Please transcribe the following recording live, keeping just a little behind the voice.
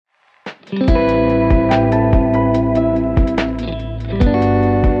Hi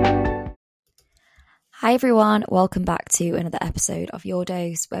everyone, welcome back to another episode of Your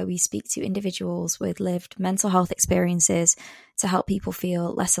Dose, where we speak to individuals with lived mental health experiences to help people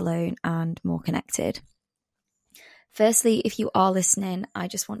feel less alone and more connected. Firstly, if you are listening, I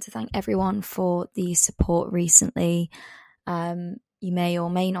just want to thank everyone for the support recently. You may or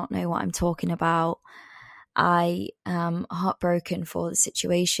may not know what I'm talking about. I am heartbroken for the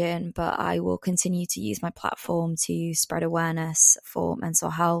situation, but I will continue to use my platform to spread awareness for mental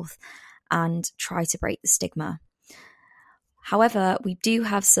health and try to break the stigma. However, we do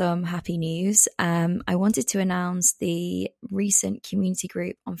have some happy news. I wanted to announce the recent community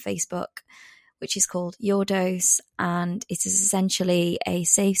group on Facebook, which is called Your Dose, and it is essentially a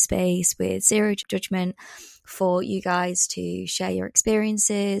safe space with zero judgment for you guys to share your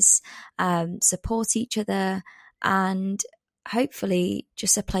experiences, support each other, and hopefully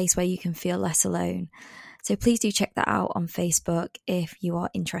just a place where you can feel less alone. So please do check that out on Facebook if you are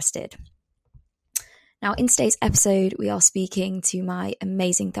interested. Now, in today's episode, we are speaking to my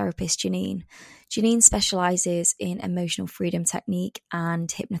amazing therapist, Janine. Janine specialises in emotional freedom technique and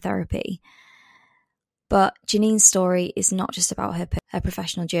hypnotherapy. But Janine's story is not just about her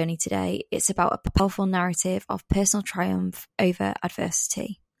professional journey today. It's about a powerful narrative of personal triumph over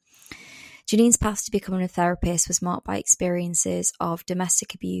adversity. Janine's path to becoming a therapist was marked by experiences of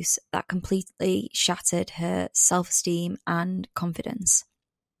domestic abuse that completely shattered her self-esteem and confidence.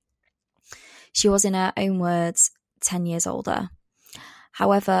 She was, in her own words, 10 years older.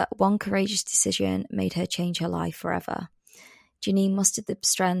 However, one courageous decision made her change her life forever. Janine mustered the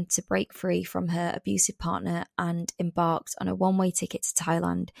strength to break free from her abusive partner and embarked on a one-way ticket to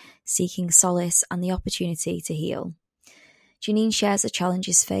Thailand, seeking solace and the opportunity to heal. Janine shares the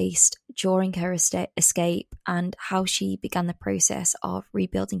challenges faced during her escape and how she began the process of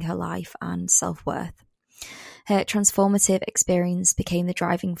rebuilding her life and self-worth. Her transformative experience became the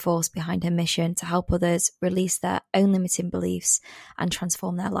driving force behind her mission to help others release their own limiting beliefs and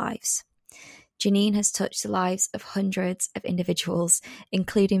transform their lives. Janine has touched the lives of hundreds of individuals,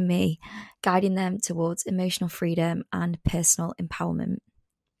 including me, guiding them towards emotional freedom and personal empowerment.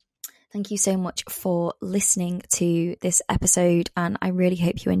 Thank you so much for listening to this episode, and I really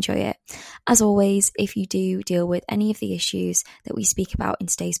hope you enjoy it. As always, if you do deal with any of the issues that we speak about in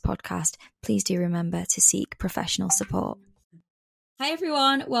today's podcast, please do remember to seek professional support. Hi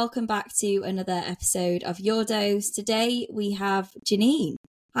everyone, welcome back to another episode of Your Dose. Today we have Janine.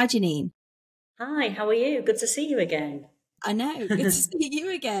 Hi Janine. Hi, how are you? Good to see you again. I know, good to see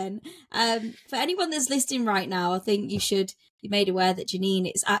you again. For anyone that's listening right now, I think you should be made aware that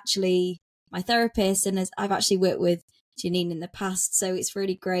Janine is actually my therapist, and I've actually worked with Janine in the past, so it's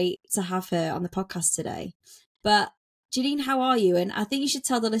really great to have her on the podcast today. But Janine, how are you? And I think you should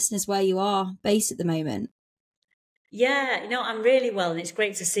tell the listeners where you are based at the moment. Yeah, I'm really well, and it's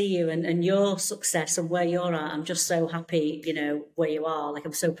great to see you and your success and where you're at. I'm just so happy, where you are. Like,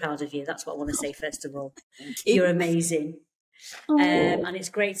 I'm so proud of you. That's what I want to say, first of all. You're amazing. And it's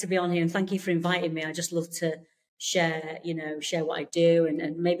great to be on here, and thank you for inviting me. I just love to share what I do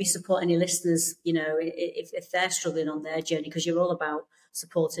and maybe support any listeners, if they're struggling on their journey, because you're all about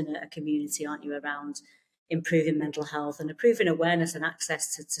supporting a community, aren't you, around improving mental health and improving awareness and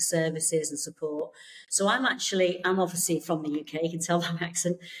access to services and support. So I'm obviously from the UK, you can tell by my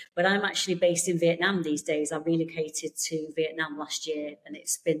accent, but I'm actually based in Vietnam these days. I relocated to Vietnam last year, and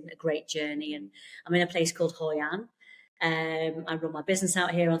it's been a great journey. And I'm in a place called Hoi An. I run my business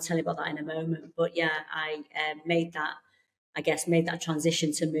out here. I'll tell you about that in a moment. But yeah, I made that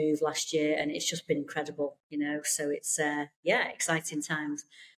transition to move last year, and it's just been incredible, so it's, exciting times.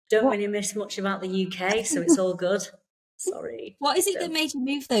 Don't really miss much about the UK, so it's all good. Sorry. What is it that made you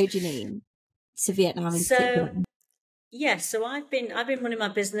move though, Janine, to Vietnam in particular? So I've been running my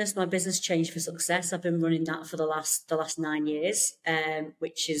business. My business Changed for Success. I've been running that for the last 9 years,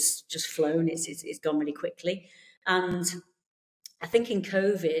 which has just flown. It's gone really quickly. And I think in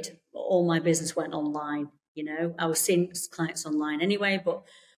COVID, all my business went online. I was seeing clients online anyway, but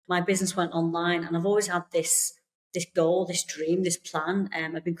my business went online, and I've always had this goal, this dream, this plan.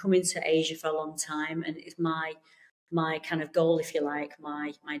 I've been coming to Asia for a long time, and it's my kind of goal, if you like,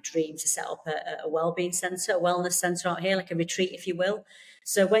 my dream to set up a wellbeing centre, a wellness centre out here, like a retreat, if you will.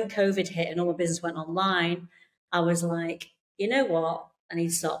 So when COVID hit and all my business went online, I was like, you know what? I need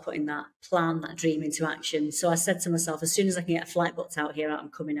to start putting that plan, that dream into action. So I said to myself, as soon as I can get a flight booked out here, I'm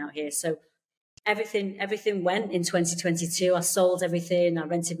coming out here. So everything went in 2022. I sold everything. I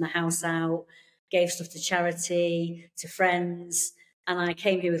rented my house out, gave stuff to charity, to friends. And I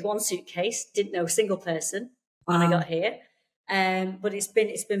came here with one suitcase, didn't know a single person when I got here. But it's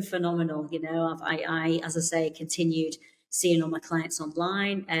been phenomenal. You know, I as I say, continued seeing all my clients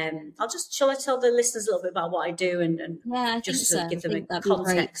online. Shall I tell the listeners a little bit about what I do and Yeah, I think just so. to I give them a think that'd be a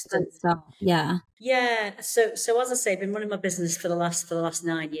context and great start. Yeah. yeah. So as I say, I've been running my business for the last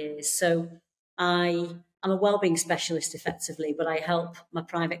 9 years. So I'm a wellbeing specialist effectively, but I help my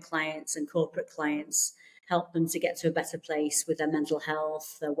private clients and corporate clients help them to get to a better place with their mental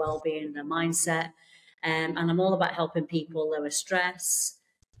health, their well-being, their mindset. And I'm all about helping people lower stress,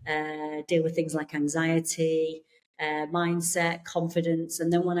 deal with things like anxiety, mindset, confidence.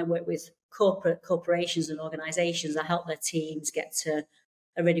 And then when I work with corporations and organizations, I help their teams get to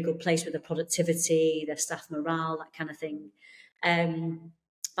a really good place with their productivity, their staff morale, that kind of thing.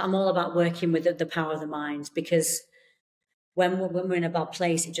 But I'm all about working with the power of the mind, because when we're in a bad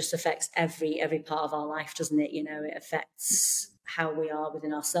place, it just affects every part of our life, doesn't it? You know, it affects how we are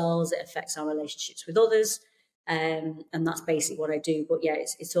within ourselves. It affects our relationships with others, and that's basically what I do. But yeah,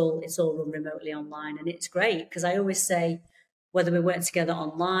 it's all run remotely online, and it's great because I always say, whether we work together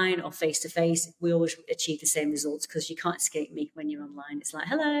online or face to face, we always achieve the same results because you can't escape me when you're online. It's like,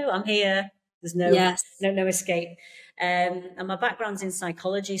 hello, I'm here. There's Yes. no escape. And my background's in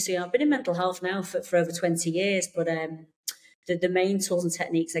psychology, so I've been in mental health now for over 20 years. But the main tools and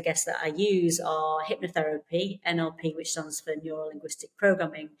techniques, I guess, that I use are hypnotherapy, NLP, which stands for Neuro Linguistic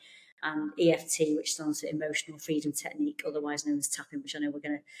Programming, and EFT, which stands for Emotional Freedom Technique, otherwise known as tapping, which I know we're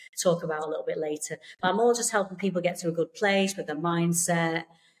going to talk about a little bit later. But I'm all just helping people get to a good place with their mindset,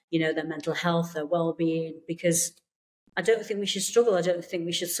 you know, their mental health, their well-being, because I don't think we should struggle. I don't think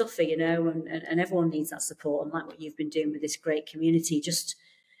we should suffer, you know, and everyone needs that support. And like what you've been doing with this great community, just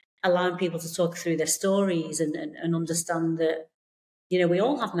allowing people to talk through their stories and understand that, you know, we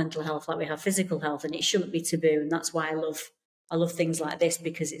all have mental health like we have physical health, and it shouldn't be taboo. And that's why I love things like this,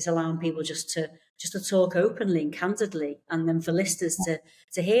 because it's allowing people just to talk openly and candidly, and then for listeners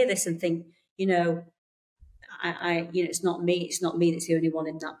to hear this and think, you know, I you know, it's not me that's the only one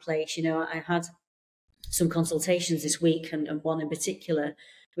in that place. You know, I had some consultations this week, and one in particular,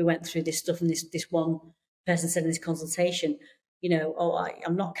 we went through this stuff, and this one person said in this consultation, you know, oh,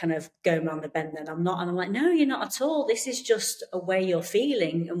 I'm not kind of going around the bend then. I'm not. And I'm like, no, you're not at all. This is just a way you're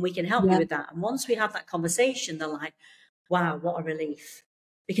feeling, and we can help you Yeah. with that. And once we have that conversation, they're like, wow, what a relief.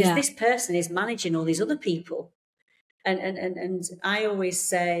 Because Yeah. this person is managing all these other people. And I always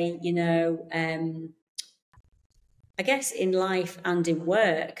say, you know, I guess in life and in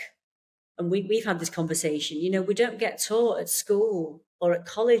work, and we've had this conversation, you know, we don't get taught at school or at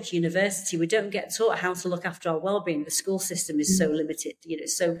college, university, we don't get taught how to look after our well-being. The school system is so limited, you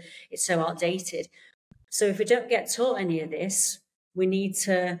know, it's so outdated. So if we don't get taught any of this, we need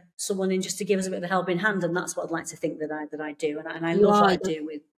someone in just to give us a bit of a helping hand, and that's what I'd like to think that I do, and I You love what are. I do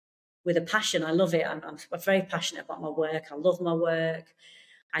with a passion. I love it. I'm very passionate about my work. I love my work.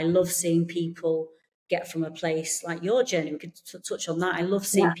 I love seeing people get from a place like your journey. We could touch on that. I love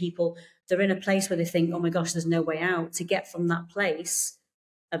seeing Yeah. people, they're in a place where they think, oh my gosh, there's no way out, to get from that place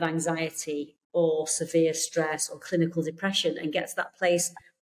of anxiety or severe stress or clinical depression and get to that place.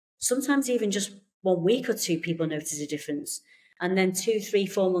 Sometimes even just 1 week or two, people notice a difference. And then 2, 3,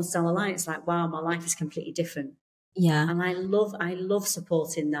 4 months down the line, it's like, wow, my life is completely different. Yeah. And I love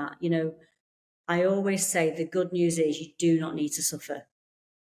supporting that. You know, I always say the good news is you do not need to suffer.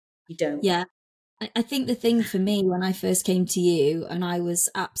 You don't. Yeah. I think the thing for me when I first came to you, and I was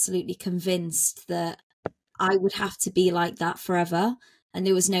absolutely convinced that I would have to be like that forever and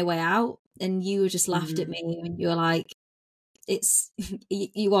there was no way out. And you just laughed at me and you were like, it's,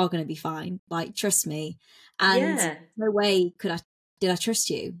 you are going to be fine. Like, trust me. And Yeah. no way did I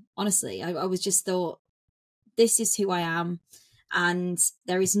trust you? Honestly, I was just thought, this is who I am. And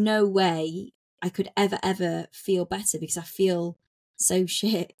there is no way I could ever feel better, because I feel so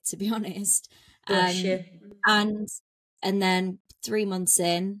shit, to be honest. Bless you. And then 3 months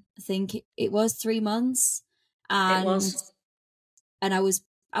in, I think it was 3 months, It and was.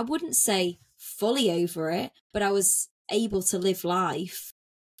 I wouldn't say fully over it, but I was able to live life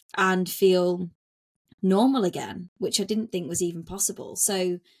and feel normal again, which I didn't think was even possible.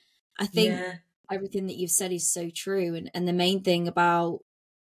 So I think Yeah. everything that you've said is so true, and the main thing about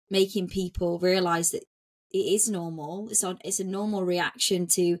making people realize that it is normal. It's a normal reaction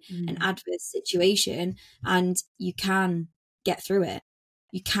to an adverse situation, and you can get through it.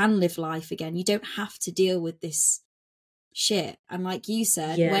 You can live life again. You don't have to deal with this shit. And like you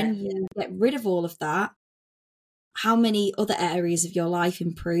said, when you get rid of all of that, how many other areas of your life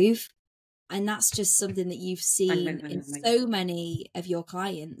improve? And that's just something that you've seen in so many of your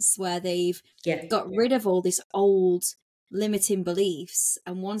clients, where they've got rid of all this old limiting beliefs.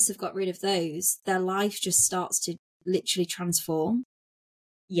 And once they've got rid of those, their life just starts to literally transform.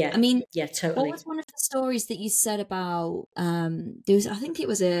 Yeah. I mean, yeah, what totally. was one of the stories that you said about, there was, I think it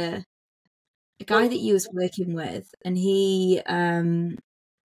was a guy Well, that you was working with, and he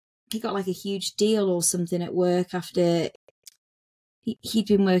got like a huge deal or something at work after he'd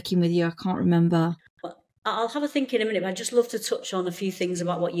been working with you. I can't remember. Well, I'll have a think in a minute, but I'd just love to touch on a few things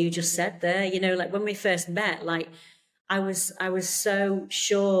about what you just said there. You know, like when we first met, like I was so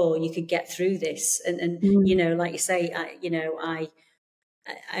sure you could get through this, and you Mm, know, like you say, I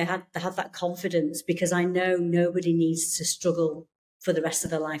had that confidence because I know nobody needs to struggle for the rest of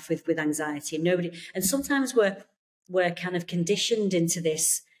their life with anxiety. Nobody, and sometimes we're kind of conditioned into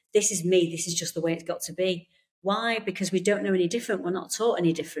this. This is me. This is just the way it's got to be. Why? Because we don't know any different. We're not taught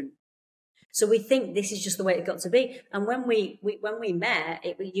any different. So we think this is just the way it got to be. And when we met,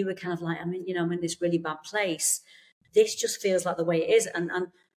 you were kind of like, I'm in this really bad place. This just feels like the way it is. And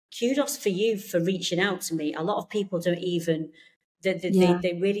kudos for you for reaching out to me. A lot of people don't even yeah,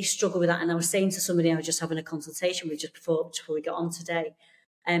 they really struggle with that. And I was saying to somebody I was just having a consultation with just before we got on today,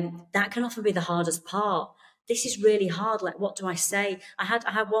 that can often be the hardest part. This is really hard. Like, what do I say? I had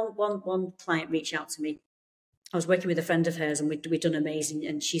one client reach out to me. I was working with a friend of hers, and we'd done amazing.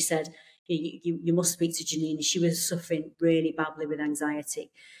 And she said, you must speak to Janine. She was suffering really badly with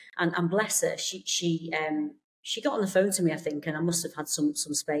anxiety, and bless her, she got on the phone to me, I think, and I must have had some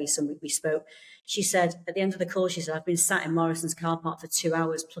space, and we spoke. She said at the end of the call, she said, I've been sat in Morrison's car park for 2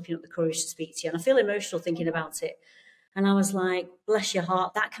 hours, plucking up the courage to speak to you, and I feel emotional thinking about it. And I was like, bless your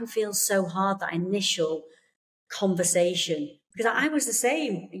heart, that can feel so hard, that initial conversation, because I was the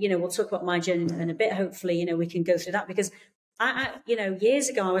same. We'll talk about my journey in a bit. Hopefully, we can go through that, because years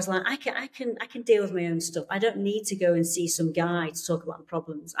ago I was like, I can deal with my own stuff. I don't need to go and see some guy to talk about my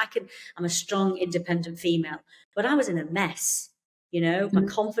problems. I'm a strong, independent female, but I was in a mess. My mm,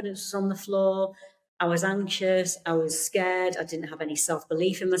 confidence was on the floor. I was anxious. I was scared. I didn't have any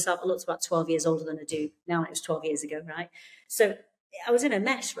self-belief in myself. I looked about 12 years older than I do now, and it was 12 years ago, right? So I was in a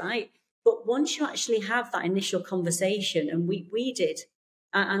mess, right? But once you actually have that initial conversation, and we did,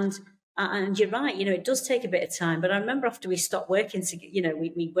 and and you're right, it does take a bit of time. But I remember after we stopped working,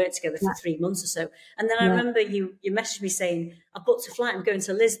 we worked together for yeah, 3 months or so, and then I yeah, remember you messaged me saying, I booked a flight, I'm going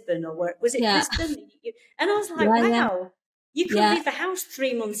to Lisbon, or where was it, yeah, Lisbon? And I was like, yeah, yeah, wow, you couldn't yeah, leave the house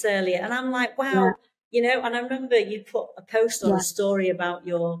 3 months earlier. And I'm like, yeah, wow, and I remember you put a post on a yeah. story about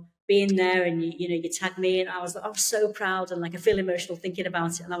your being there, and you tagged me, and I was so proud, and like I feel emotional thinking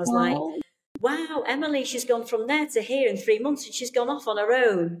about it. And I was like, Oh, wow, Emily, she's gone from there to here in 3 months, and she's gone off on her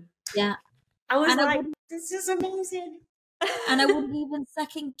own. yeah. I was And I like, wouldn't, this is amazing. and I wouldn't even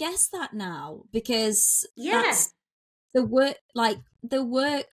second guess that now, because Yeah, that's the work. Like the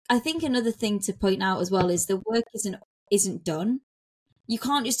work. I think another thing to point out as well is the work isn't done. You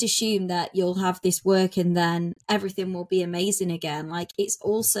can't just assume that you'll have this work and then everything will be amazing again. Like it's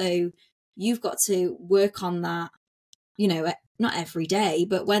also, you've got to work on that, not every day,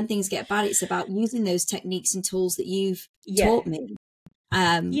 but when things get bad, it's about using those techniques and tools that you've yeah, taught me,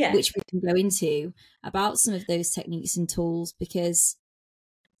 yeah, which we can go into about some of those techniques and tools, because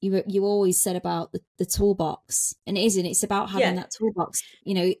you always said about the toolbox, and it's about having yeah, that toolbox.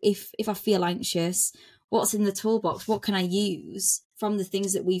 If I feel anxious, what's in the toolbox? What can I use from the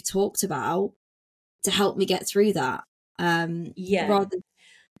things that we've talked about to help me get through that? yeah. Rather,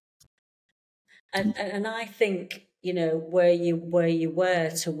 And I think, where you were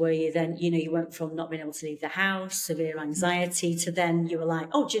to where you then, you went from not being able to leave the house, severe anxiety, to then you were like,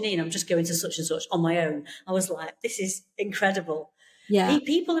 oh, Janine, I'm just going to such and such on my own. I was like, this is incredible. yeah,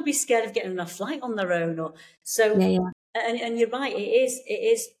 People would be scared of getting on a flight on their own, or so. yeah, yeah, And you're right, it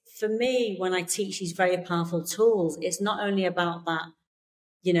is for me, when I teach these very powerful tools, it's not only about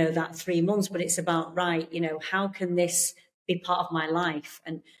that 3 months, but it's about, right, how can this be part of my life?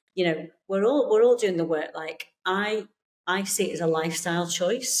 And we're all doing the work. Like, I see it as a lifestyle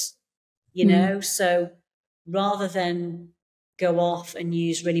choice, mm, so rather than go off and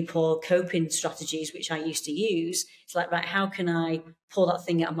use really poor coping strategies, which I used to use, it's like, right, how can I pull that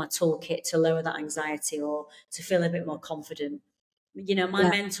thing out of my toolkit to lower that anxiety, or to feel a bit more confident? My yeah,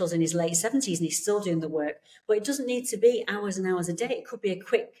 mentor's in his late 70s, and he's still doing the work, but it doesn't need to be hours and hours a day. It could be a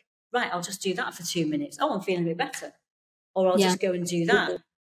quick, right, I'll just do that for 2 minutes. Oh, I'm feeling a bit better. Or I'll yeah, just go and do that.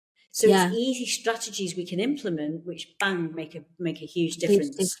 So it's yeah. easy strategies we can implement, which bang, make a huge Huge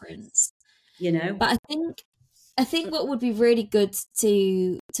difference, difference. you know? But I think what would be really good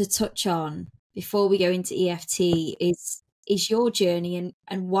to touch on before we go into EFT is your journey,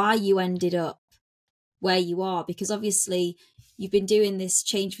 and why you ended up where you are, because obviously you've been doing this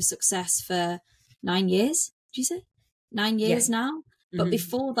change for success for 9 years. Did you say 9 years Yeah. now? But Hmm.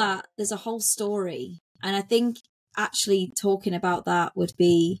 before that, there's a whole story, and I think actually talking about that would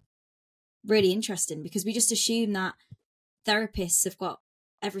be really interesting, because we just assume that therapists have got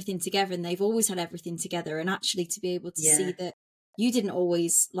everything together and they've always had everything together, and actually to be able to see that you didn't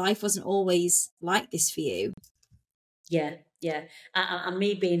always, life wasn't always like this for you. Yeah. And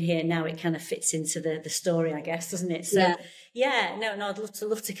me being here now, it kind of fits into the story, I guess, doesn't it? So no, I'd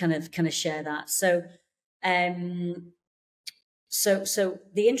love to kind of share that. So so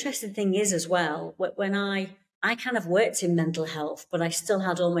the interesting thing is as well, when I kind of worked in mental health, but I still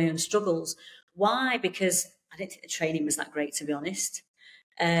had all my own struggles. Why? Because I didn't think the training was that great, to be honest.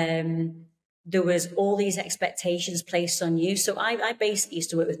 There was all these expectations placed on you. So I basically used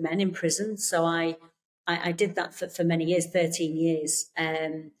to work with men in prison. So I did that for many years, 13 years.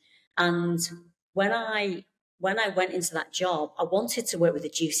 And when I went into that job, I wanted to work with the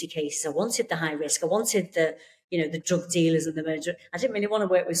juicy cases. I wanted the high risk. I wanted the drug dealers and the murderer. I didn't really want to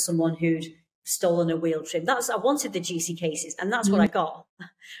work with someone who'd stolen a wheel trim. I wanted the juicy cases, and that's what I got,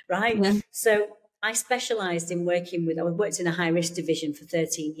 right? Yeah. So I specialised in I worked in a high risk division for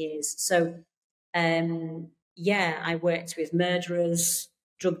 13 years. So, I worked with murderers,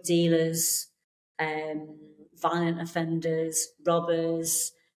 drug dealers, violent offenders,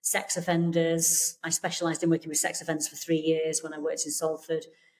 robbers, sex offenders. I specialised in working with sex offenders for 3 years when I worked in Salford.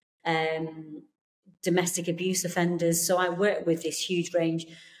 Domestic abuse offenders. So I worked with this huge range,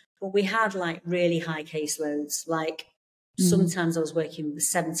 but we had like really high caseloads. Like sometimes I was working with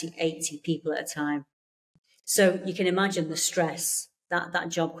 70, 80 people at a time. So you can imagine the stress that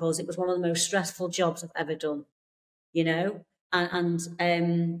job caused. It was one of the most stressful jobs I've ever done, and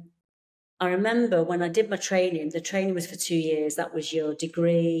I remember when I did my training, the training was for 2 years. That was your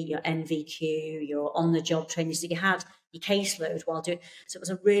degree, your NVQ, your on-the-job training. So you had your caseload while doing. So it was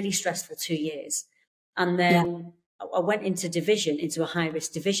a really stressful 2 years. And then I went into a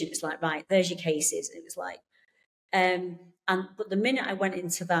high-risk division. It's like, right, there's your cases. And it was like, but the minute I went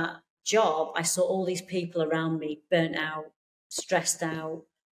into that job, I saw all these people around me burnt out, stressed out,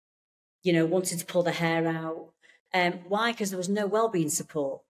 wanted to pull their hair out. Why? Because there was no wellbeing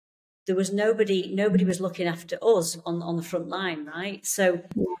support. There was nobody was looking after us on the front line, right? So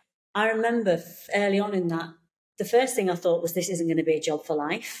I remember early on in that, the first thing I thought was, this isn't going to be a job for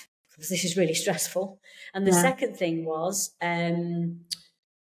life, because this is really stressful. And the second thing was,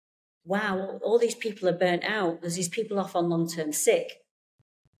 wow, all these people are burnt out. There's these people off on long-term sick.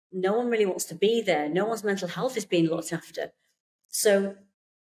 No one really wants to be there. No one's mental health is being looked after. So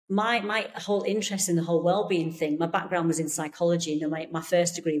my whole interest in the whole well-being thing, my background was in psychology. My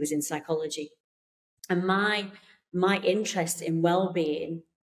first degree was in psychology. And my interest in well-being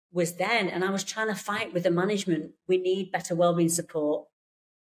was then, and I was trying to fight with the management. We need better well-being support.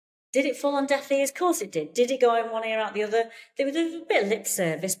 Did it fall on deaf ears? Of course it did. Did it go in one ear out the other? There was a bit of lip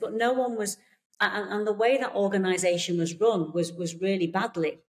service, but no one was, and the way that organisation was run was really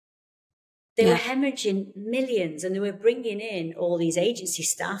badly. They were hemorrhaging millions, and they were bringing in all these agency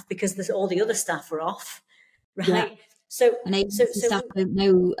staff because all the other staff were off, right? Yeah. So, and agency staff don't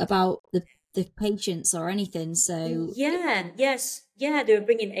know about the patients or anything. So they were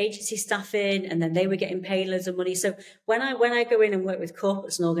bringing agency staff in, and then they were getting paid loads of money. So when I go in and work with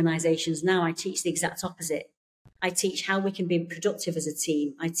corporates and organisations now, I teach the exact opposite. I teach how we can be productive as a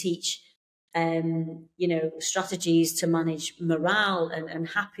team. I teach strategies to manage morale and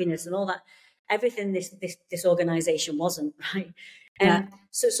happiness and all that. Everything this organisation wasn't, right?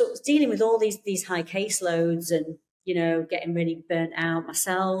 So it's dealing with all these high caseloads and, getting really burnt out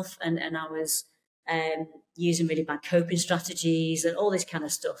myself, and I was using really bad coping strategies and all this kind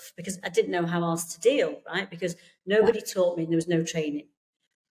of stuff, because I didn't know how else to deal, right? Because nobody taught me and there was no training.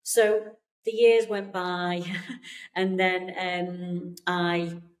 So the years went by and then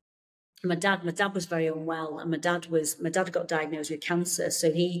my dad was very unwell, and my dad got diagnosed with cancer.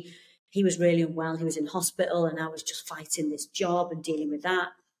 So he was really unwell. He was in hospital, and I was just fighting this job and dealing with that.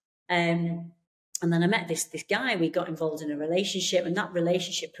 And then I met this guy. We got involved in a relationship, and that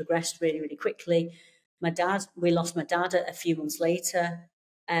relationship progressed really, really quickly. We lost my dad a few months later.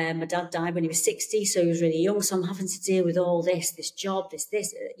 My dad died when he was 60, so he was really young. So I'm having to deal with all this job, this,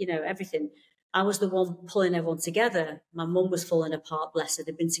 everything. I was the one pulling everyone together. My mum was falling apart, bless her.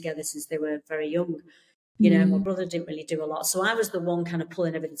 They'd been together since they were very young. My brother didn't really do a lot. So I was the one kind of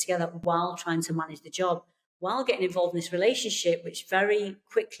pulling everything together while trying to manage the job, while getting involved in this relationship, which very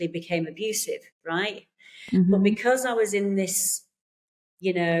quickly became abusive, right? Mm-hmm. But because I was in this,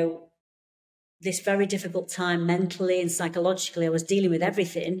 this very difficult time mentally and psychologically, I was dealing with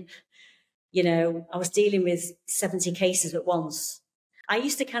everything. I was dealing with 70 cases at once. I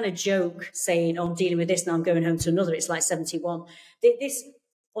used to kind of joke saying, I'm dealing with this, now I'm going home to another. It's like 71.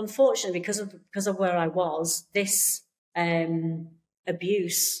 unfortunately, because of where I was, this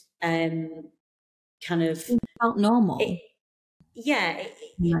abuse kind of It felt normal.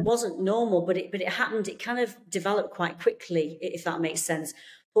 it wasn't normal, but it happened. It kind of developed quite quickly, if that makes sense.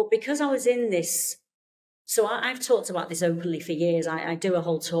 But because I was in this, so I've talked about this openly for years. I do a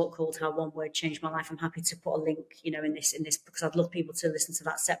whole talk called "How One Word Changed My Life." I'm happy to put a link, in this because I'd love people to listen to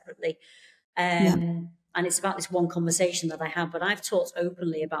that separately. And it's about this one conversation that I had. But I've talked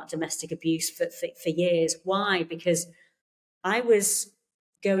openly about domestic abuse for years. Why? Because I was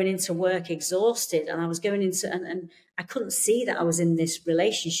going into work exhausted, and I was going into and I couldn't see that I was in this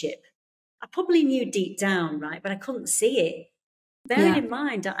relationship. I probably knew deep down, right, but I couldn't see it. Bearing in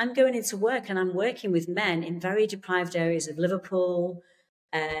mind that I'm going into work and I'm working with men in very deprived areas of Liverpool,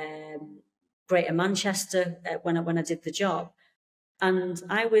 Greater Manchester, when I did the job, and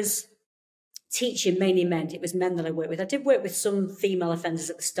I was teaching mainly men. It was men that I worked with. I did work with some female offenders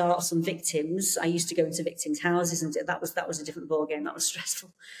at the start, some victims. I used to go into victims' houses, and that was a different ballgame. That was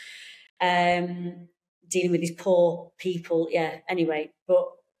stressful. Dealing with these poor people. Yeah. Anyway, but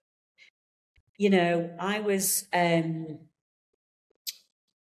I was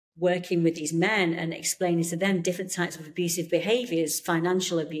working with these men and explaining to them different types of abusive behaviors: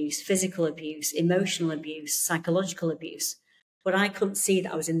 financial abuse, physical abuse, emotional abuse, psychological abuse. But I couldn't see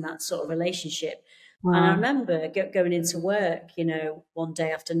that I was in that sort of relationship. Wow. And I remember going into work, one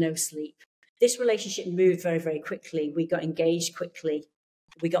day after no sleep. This relationship moved very, very quickly. We got engaged quickly.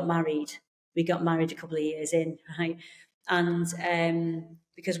 We got married. We got married a couple of years in, right? And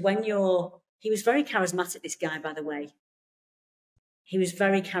because he was very charismatic, this guy, by the way. He was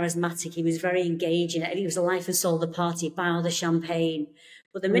very charismatic. He was very engaging. He was the life and soul of the party, buy all the champagne.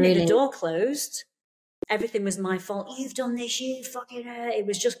 But the minute the door closed, everything was my fault. You've done this, you fucking it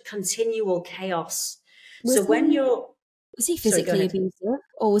was just continual chaos. Was he physically abusive,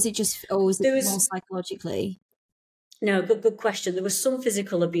 or was it more psychologically? No, good question. There was some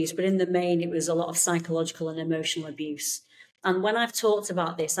physical abuse, but in the main, it was a lot of psychological and emotional abuse. And when I've talked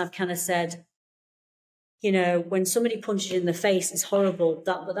about this, I've kind of said, when somebody punches you in the face, it's horrible.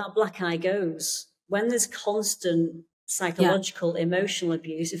 But that black eye goes. When there's constant psychological, emotional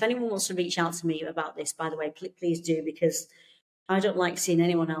abuse. If anyone wants to reach out to me about this, by the way, please do, because I don't like seeing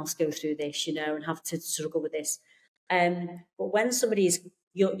anyone else go through this, and have to struggle with this. But when somebody's,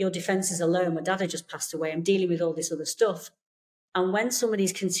 your defenses are low, my dad had just passed away, I'm dealing with all this other stuff. And when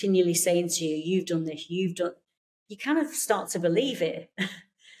somebody's continually saying to you, you've done this, you kind of start to believe it,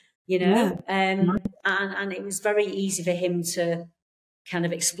 and it was very easy for him to kind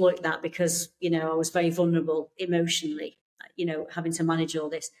of exploit that because, I was very vulnerable emotionally, having to manage all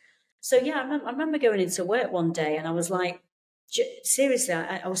this. So, I remember going into work one day and I was like, seriously,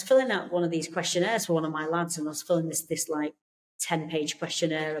 I was filling out one of these questionnaires for one of my lads, and I was filling this like 10-page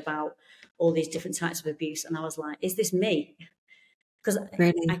questionnaire about all these different types of abuse. And I was like, is this me? Because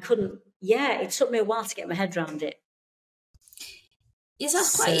I couldn't, it took me a while to get my head around it. Yes,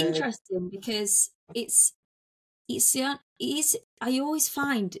 that's quite interesting because I always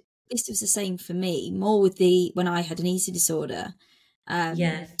find this was the same for me, more with when I had an eating disorder.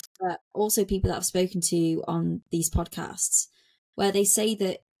 But also people that I've spoken to on these podcasts where they say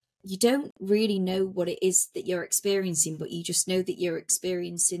that you don't really know what it is that you're experiencing, but you just know that you're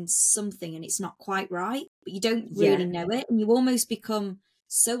experiencing something and it's not quite right, but you don't really know it. And you almost become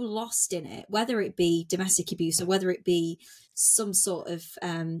so lost in it, whether it be domestic abuse or whether it be some sort of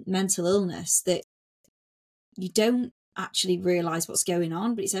mental illness, that you don't actually realize what's going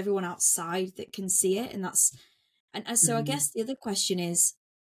on, but it's everyone outside that can see it. And so I guess the other question is,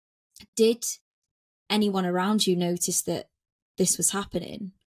 did anyone around you notice that this was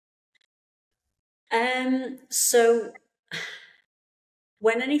happening? So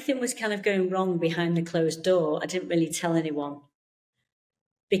when anything was kind of going wrong behind the closed door, I didn't really tell anyone,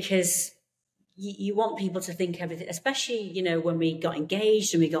 because you want people to think everything, especially, when we got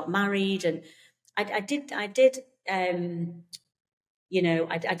engaged and we got married. And I did have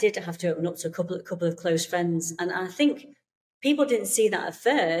to open up to a couple of close friends. And I think people didn't see that at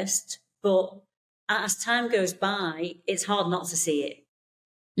first, but as time goes by, it's hard not to see it.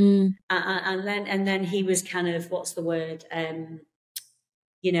 And then he was kind of, what's the word?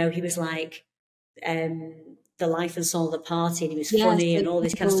 He was like the life and soul of the party, and he was funny and all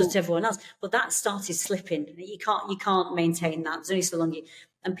this kind of stuff to everyone else. But that started slipping. You can't maintain that. There's only so long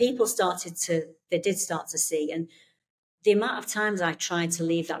and people did start to see. And the amount of times I tried to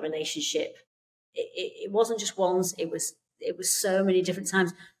leave that relationship, it wasn't just once. It was so many different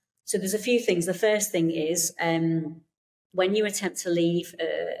times. So there's a few things. The first thing is when you attempt to leave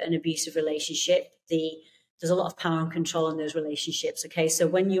an abusive relationship, the There's a lot of power and control in those relationships. Okay, so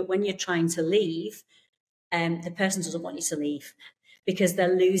when you're trying to leave, the person doesn't want you to leave because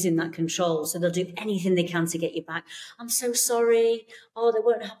they're losing that control. So they'll do anything they can to get you back. I'm so sorry. Oh, that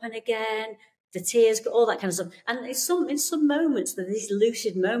won't happen again. The tears, all that kind of stuff. And in some moments, there are these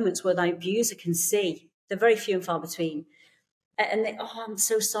lucid moments where the abuser can see. They're very few and far between. And they, oh, I'm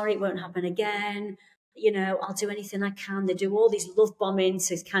so sorry, it won't happen again. You know, I'll do anything I can. They do all these love bombings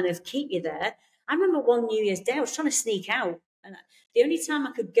to kind of keep you there. I remember one New Year's Day, I was trying to sneak out. And the only time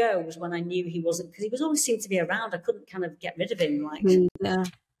I could go was when I knew he wasn't, because he was always seemed to be around. I couldn't kind of get rid of him, like, you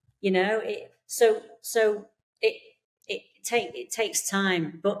know. It takes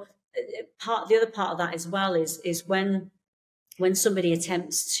time, but the other part of that as well is when somebody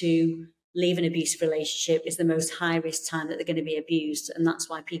attempts to leave an abusive relationship is the most high risk time that they're going to be abused, and that's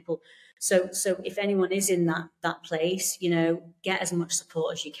why people. So if anyone is in that place, you know, get as much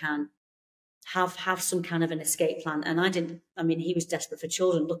support as you can. Have some kind of an escape plan. And he was desperate for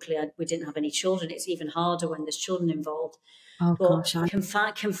children. Luckily, we didn't have any children. It's even harder when there's children involved. Oh, but gosh,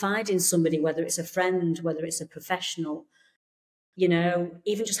 confide in somebody, whether it's a friend, whether it's a professional, you know,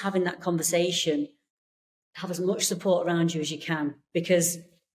 even just having that conversation, have as much support around you as you can, because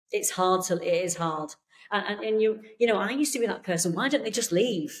it is hard. And you know, I used to be that person. Why don't they just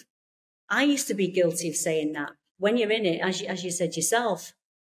leave? I used to be guilty of saying that. When you're in it, as you said yourself,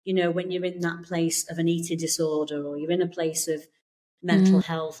 you know, when you're in that place of an eating disorder, or you're in a place of mental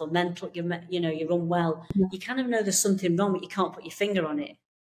health, or you're unwell, you kind of know there's something wrong, but you can't put your finger on it.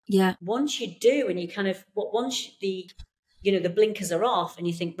 Yeah. Once you do, and you kind of, once the blinkers are off, and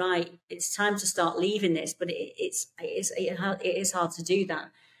you think, right, it's time to start leaving this, but it is hard to do that.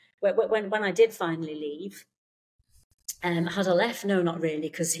 When I did finally leave, had I left? No, not really,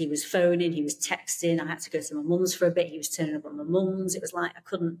 because he was phoning, he was texting. I had to go to my mum's for a bit. He was turning up at my mum's. It was like I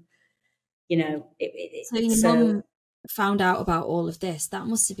couldn't, you know. So your mum found out about all of this. That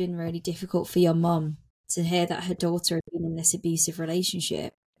must have been really difficult for your mum to hear that her daughter had been in this abusive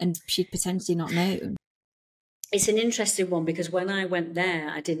relationship and she'd potentially not known. It's an interesting one, because when I went there,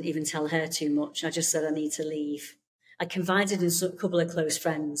 I didn't even tell her too much. I just said I need to leave. I confided in a couple of close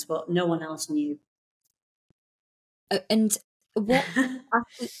friends, but no one else knew. And what?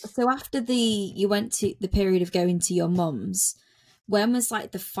 after you went to the period of going to your mum's, when was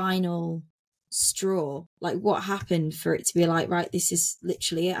like the final straw? Like, what happened for it to be like, right, this is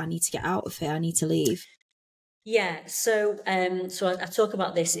literally it. I need to get out of here. I need to leave. Yeah. So I talk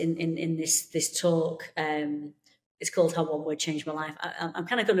about this in this talk. It's called How One Word Changed My Life. I'm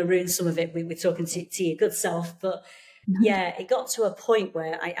kind of going to ruin some of it with talking to your good self, but yeah, it got to a point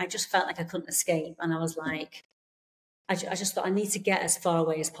where I just felt like I couldn't escape, and I was like, I just thought I need to get as far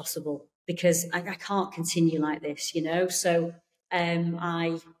away as possible, because I can't continue like this, you know. So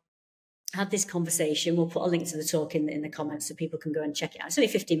I had this conversation. We'll put a link to the talk in the comments so people can go and check it out. It's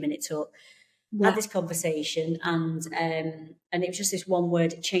only a 15-minute talk. Yeah. Had this conversation, and it was just this one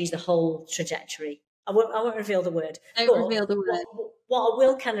word. It changed the whole trajectory. I won't reveal the word. Don't reveal the word. What I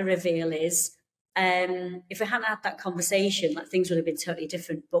will kind of reveal is, if I hadn't had that conversation, like, things would have been totally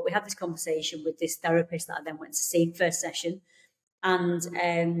different. But we had this conversation with this therapist that I then went to see first session, and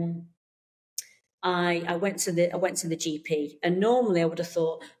I went to the GP. And normally I would have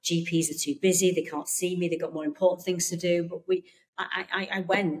thought GPs are too busy, they can't see me, they've got more important things to do. But I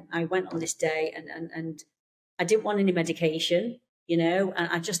went on this day, and I didn't want any medication, you know, and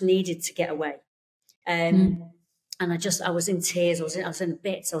I just needed to get away. And I was in tears. I was in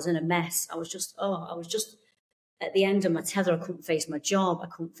bits. I was in a mess. I was just at the end of my tether. I couldn't face my job. I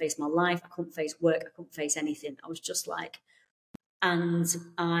couldn't face my life. I couldn't face work. I couldn't face anything. I was just like, and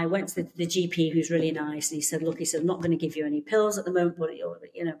I went to the GP, who's really nice. And he said, look, I'm not going to give you any pills at the moment, but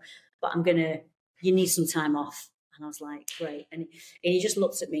you need some time off. And I was like, great. And he just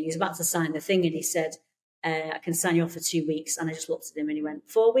looked at me. He was about to sign the thing, and he said, I can sign you off for 2 weeks. And I just looked at him, and he went,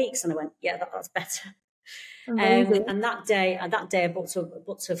 4 weeks? And I went, yeah, that's better. And that day I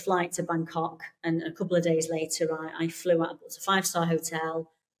booked a flight to Bangkok, and a couple of days later I flew out. I booked a 5-star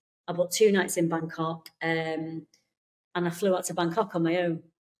hotel. I booked 2 nights in Bangkok, and I flew out to Bangkok on my own.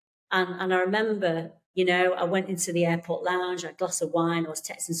 And I remember, you know, I went into the airport lounge, I had a glass of wine. I was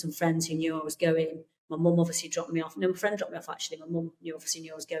texting some friends who knew I was going. My mum obviously dropped me off. No, my friend dropped me off, actually. My mum obviously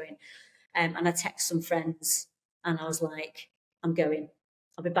knew I was going. And I texted some friends, and I was like, I'm going.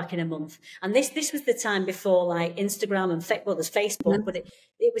 I'll be back in a month. And this was the time before, like, Instagram and there's Facebook, but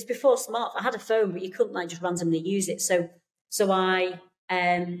it was before smart. I had a phone, but you couldn't, like, just randomly use it. So my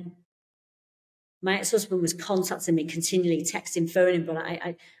ex-husband was contacting me continually, texting, phoning, but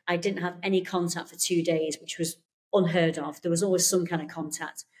I didn't have any contact for 2 days, which was unheard of. There was always some kind of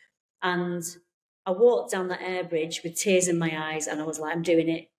contact. And I walked down that air bridge with tears in my eyes, and I was like, I'm doing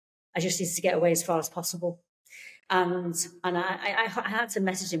it. I just need to get away as far as possible. And I had to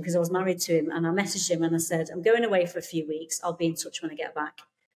message him because I was married to him, and I messaged him and I said, I'm going away for a few weeks. I'll be in touch when I get back.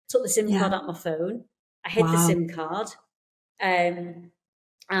 Took the SIM card out my phone. I hid the SIM card. And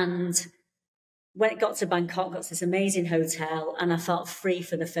when it got to Bangkok, got to this amazing hotel, and I felt free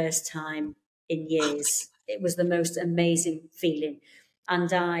for the first time in years. It was the most amazing feeling.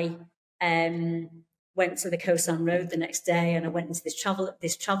 And I went to the Koh San Road the next day, and I went into this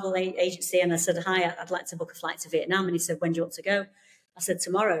travel agency, and I said, hi, I'd like to book a flight to Vietnam. And he said, when do you want to go? I said,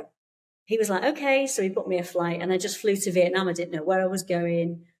 tomorrow. He was like, okay. So he booked me a flight, and I just flew to Vietnam. I didn't know where I was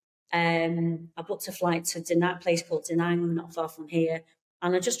going. I booked a flight to a place called Da Nang, not far from here.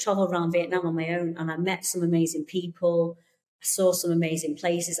 And I just traveled around Vietnam on my own, and I met some amazing people. I saw some amazing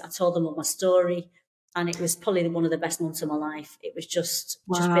places. I told them all my story, and it was probably one of the best months of my life. It was just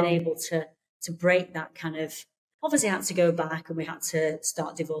being able to break that kind of, obviously I had to go back, and we had to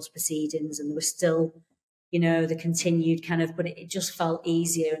start divorce proceedings, and there was still, the continued kind of, but it just felt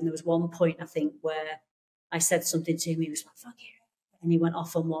easier. And there was one point, I think, where I said something to him. He was like, fuck you. And he went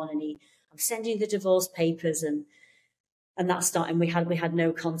off on one, and I'm sending you the divorce papers, and that started. We had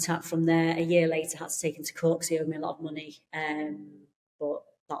no contact from there. A year later, I had to take him to court because he owed me a lot of money. But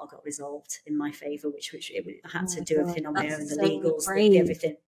that all got resolved in my favour, I had to do everything on my own, the legals,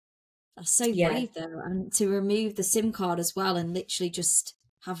 everything. That's so brave, though, and to remove the SIM card as well, and literally just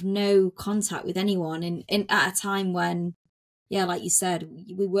have no contact with anyone, in at a time when, like you said,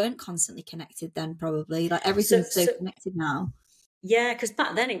 we weren't constantly connected then. Probably like everything's so connected now. Yeah, because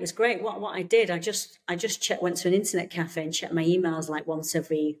back then it was great. What I did, I just went to an internet cafe and checked my emails like once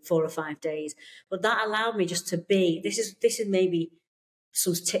every 4 or 5 days. But that allowed me just to be. This is maybe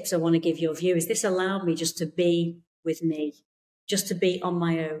some tips I want to give your viewers. This allowed me just to be with me, just to be on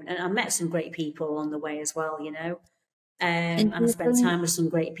my own. And I met some great people on the way as well, and I spent time with some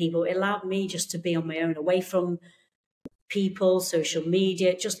great people. It allowed me just to be on my own, away from people, social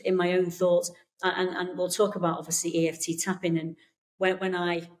media, just in my own thoughts. And we'll talk about, obviously, EFT tapping. And when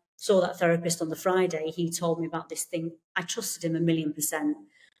I saw that therapist on the Friday, he told me about this thing. I trusted him 1,000,000%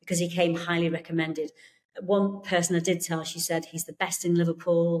 because he came highly recommended. One person I did tell, she said, he's the best in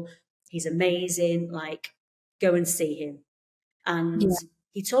Liverpool. He's amazing. Like, go and see him. And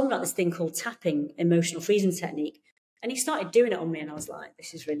he told me about this thing called tapping, emotional freezing technique. And he started doing it on me, and I was like,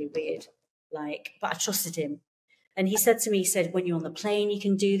 this is really weird. Like, but I trusted him. And he said to me, when you're on the plane, you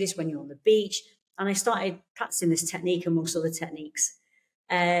can do this, when you're on the beach. And I started practicing this technique amongst other techniques.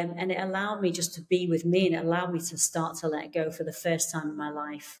 And it allowed me just to be with me, and it allowed me to start to let go for the first time in my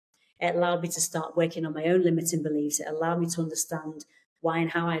life. It allowed me to start working on my own limiting beliefs. It allowed me to understand why and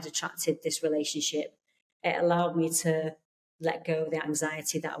how I had attracted this relationship. It allowed me to let go of the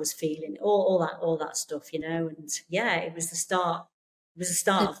anxiety that I was feeling, all that stuff, And it was the start. It was the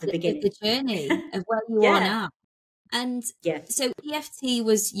start of the beginning. The journey of where you are now. And so EFT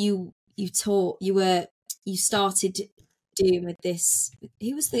was you started doing with this.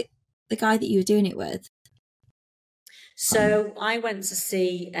 Who was the guy that you were doing it with? So I went to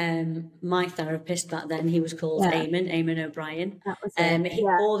see my therapist back then. He was called Eamon O'Brien. That was it.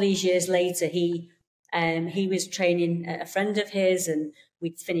 All these years later, he was training a friend of his, and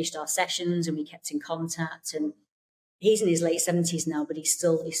we'd finished our sessions and we kept in contact. And he's in his late 70s now, but he's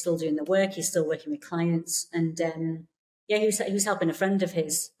still doing the work. He's still working with clients, and he was helping a friend of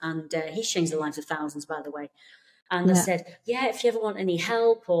his, and he's changed the lives of thousands, by the way. And I said, if you ever want any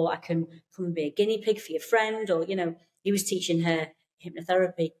help, or I can come and be a guinea pig for your friend, or he was teaching her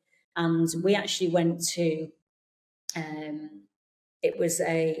hypnotherapy, and we actually went to it was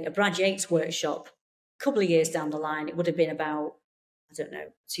a Brad Yates workshop a couple of years down the line. It would have been about, I don't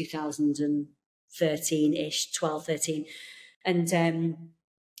know, 2013-ish, 12, 13. And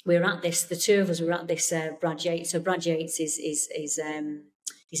we were at this, the two of us were at this Brad Yates. So Brad Yates is he's an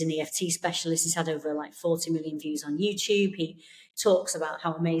EFT specialist. He's had over like 40 million views on YouTube. He talks about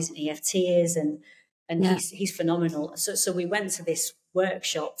how amazing EFT is, and he's phenomenal. So we went to this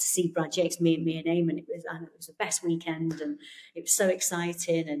workshop to see Brad Yates, me and Eamon. It was the best weekend, and it was so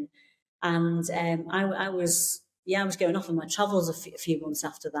exciting. And I was going off on my travels a few months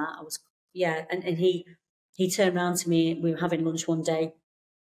after that. And he turned around to me. We were having lunch one day,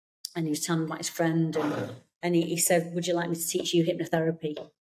 and he was telling me about his friend, and he said, "Would you like me to teach you hypnotherapy?"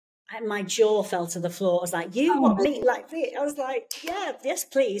 And my jaw fell to the floor. I was like, "You want me like me?" I was like, "Yeah, yes,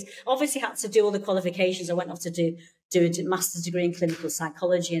 please." Obviously, had to do all the qualifications. I went off to do a master's degree in clinical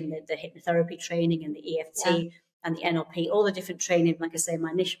psychology, and the hypnotherapy training, and the EFT and the NLP, all the different training. Like I say,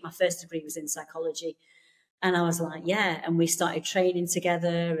 my first degree was in psychology. And I was like, yeah. And we started training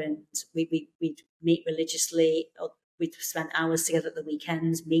together, and we'd meet religiously. We'd spend hours together at the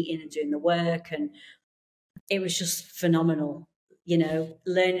weekends, meeting and doing the work. And it was just phenomenal,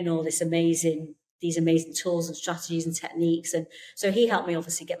 learning all these amazing tools and strategies and techniques. And so he helped me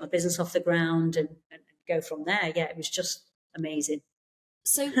obviously get my business off the ground and go from there. Yeah, it was just amazing.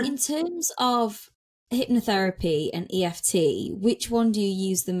 So in terms of hypnotherapy and EFT, which one do you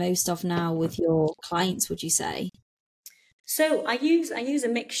use the most of now with your clients, would you say? So I use a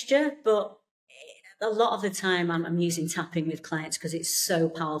mixture, but a lot of the time I'm using tapping with clients because it's so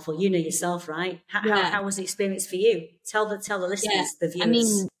powerful. You know yourself, right? How was the experience for you? Tell the listeners, the viewers. I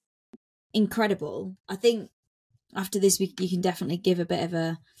mean, incredible. I think after this week you can definitely give a bit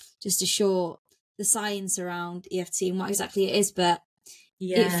of just a short the science around EFT and what exactly it is, but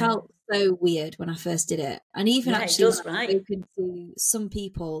it felt so weird when I first did it. And even actually I've spoken to some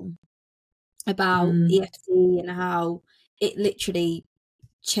people about EFT and how it literally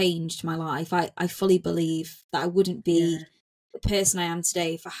changed my life. I fully believe that I wouldn't be the person I am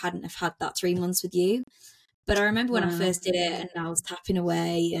today if I hadn't have had that 3 months with you. But I remember when I first did it and I was tapping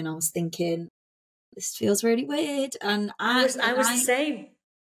away and I was thinking, this feels really weird. And I was the same.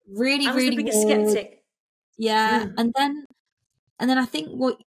 Really, I was really the biggest skeptic. Yeah. And then I think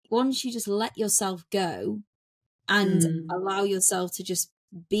once you just let yourself go and allow yourself to just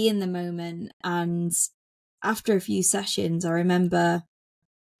be in the moment, and after a few sessions, I remember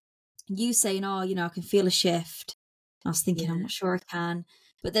you saying, "Oh, I can feel a shift." And I was thinking, I'm not sure I can.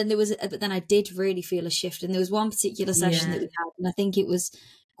 But then I did really feel a shift. And there was one particular session that we had, and I think it was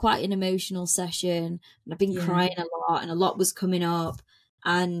quite an emotional session. And I've been crying a lot, and a lot was coming up.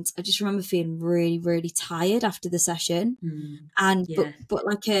 And I just remember feeling really, really tired after the session. And but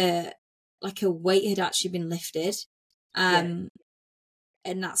like a weight had actually been lifted. And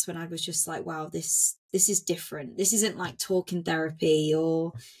that's when I was just like, wow, this is different. This isn't like talking therapy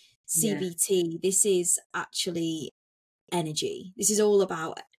or CBT. This is actually energy. This is all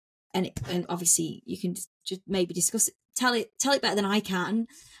about, and obviously you can just maybe discuss it, tell it better than I can.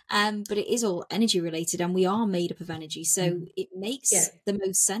 But it is all energy related, and we are made up of energy. So it makes the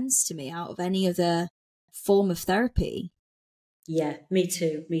most sense to me out of any other form of therapy. Yeah, me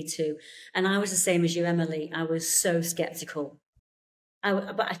too. And I was the same as you, Emily. I was so skeptical.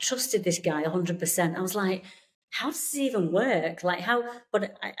 But I trusted this guy 100%. I was like, how does this even work? Like how,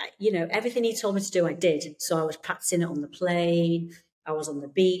 but I, everything he told me to do, I did. So I was practicing it on the plane. I was on the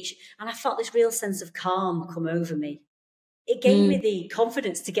beach, and I felt this real sense of calm come over me. It gave me the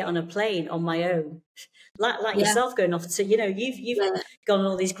confidence to get on a plane on my own, like yourself going off to, you've gone on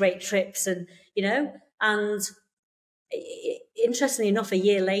all these great trips, and and interestingly enough, a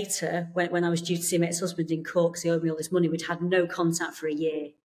year later, when I was due to see my ex-husband in court because he owed me all this money, we'd had no contact for a year.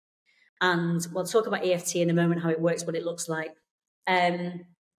 And we'll talk about EFT in a moment, how it works, what it looks like. And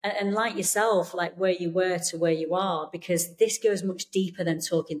like yourself, like where you were to where you are, because this goes much deeper than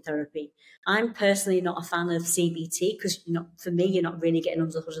talking therapy. I'm personally not a fan of CBT because for me, you're not really getting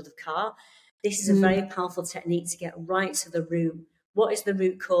under the hood of the car. This is a very powerful technique to get right to the root. What is the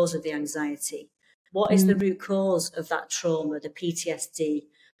root cause of the anxiety? What is the root cause of that trauma, the PTSD?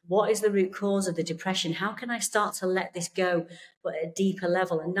 What is the root cause of the depression? How can I start to let this go, but at a deeper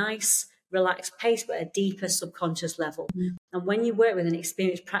level, a nice, relaxed pace, but a deeper subconscious level? And when you work with an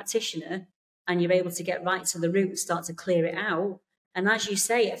experienced practitioner and you're able to get right to the root and start to clear it out, and as you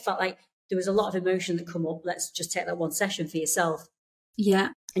say, it felt like there was a lot of emotion that come up. Let's just take that one session for yourself. Yeah.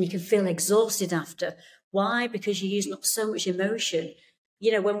 And you can feel exhausted after. Why? Because you're using up so much emotion.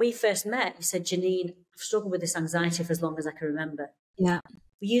 When we first met, you said, Janine, I've struggled with this anxiety for as long as I can remember. Yeah.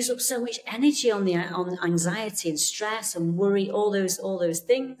 We use up so much energy on anxiety and stress and worry, all those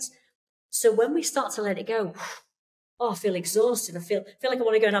things. So when we start to let it go, I feel exhausted. I feel like I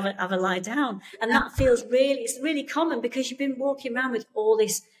want to go and have a lie down. And that feels it's really common because you've been walking around with all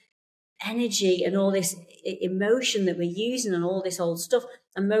this energy and all this emotion that we're using and all this old stuff.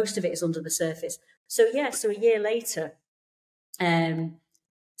 And most of it is under the surface. So a year later, I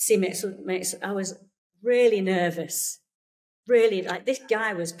was really nervous. Really, like this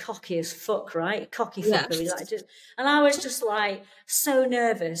guy was cocky as fuck, right? Cocky fucker. And I was just like so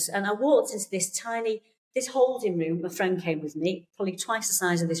nervous. And I walked into this holding room. My friend came with me, probably twice the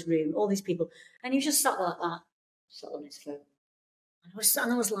size of this room, all these people. And he was just sat like that, sat on his phone.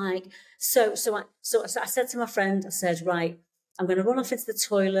 And I was like, so I said to my friend, I said, right, I'm going to run off into the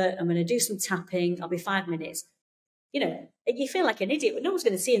toilet. I'm going to do some tapping. I'll be 5 minutes. You feel like an idiot, but no one's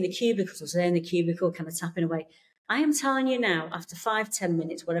going to see in the cubicle. So they're in the cubicle, kind of tapping away. I am telling you now, after 5-10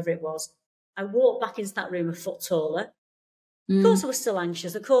 minutes, whatever it was, I walked back into that room a foot taller. Of course, I was still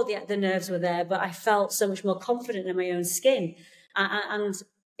anxious. Of course, the nerves were there, but I felt so much more confident in my own skin. And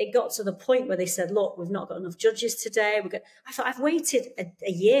it got to the point where they said, look, we've not got enough judges today. I thought, I've waited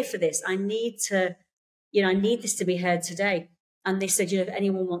a year for this. I need this to be heard today. And they said, if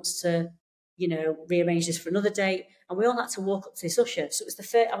anyone wants to, rearrange this for another date. And we all had to walk up to this usher. So it was the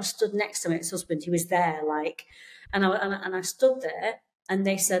first, I was stood next to my ex-husband. He was there, and I stood there. And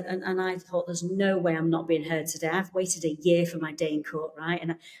they said, and I thought, there's no way I'm not being heard today. I've waited a year for my day in court, right?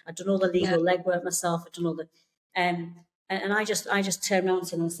 And I've done all the legal legwork myself. I've done all the, and I just turned around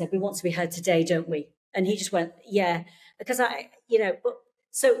to him and said, we want to be heard today, don't we? And he just went, yeah, because but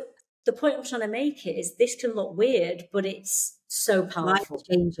so the point I'm trying to make is this can look weird, but it's so powerful. Life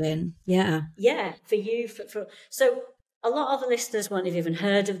changing. Yeah. Yeah. For you, so a lot of the listeners won't have even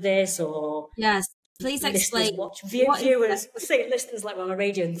heard of this or. Yes. Please explain. Viewers, say listeners like we're on a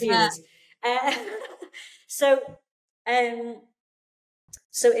radio and viewers. Yeah.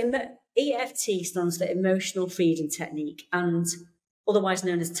 EFT stands for Emotional Freedom Technique, and otherwise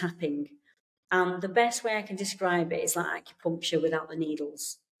known as tapping. And the best way I can describe it is like acupuncture without the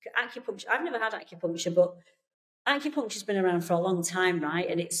needles. Acupuncture, I've never had acupuncture, but acupuncture's been around for a long time, right?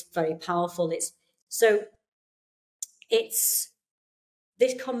 And it's very powerful. It's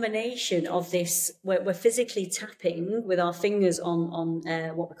this combination of this, we're physically tapping with our fingers on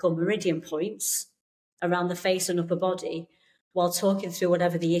what we call meridian points around the face and upper body while talking through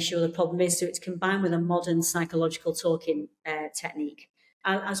whatever the issue or the problem is. So it's combined with a modern psychological talking technique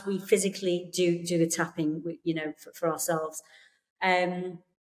as we physically do the tapping, for ourselves. And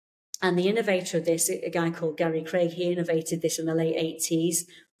the innovator of this, a guy called Gary Craig, he innovated this in the late 80s.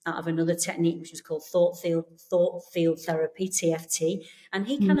 Out of another technique which was called thought field therapy, TFT, and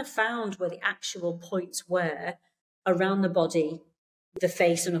he kind of found where the actual points were around the body, the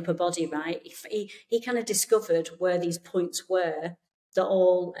face and upper body, right? He kind of discovered where these points were that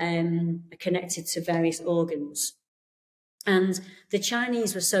all are connected to various organs. And the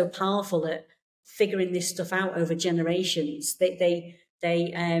Chinese were so powerful at figuring this stuff out over generations. They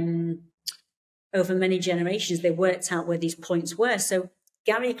over many generations, they worked out where these points were. So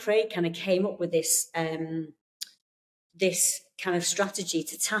Gary Craig kind of came up with this this kind of strategy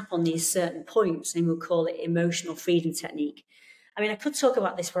to tap on these certain points, and we'll call it emotional freedom technique. I mean, I could talk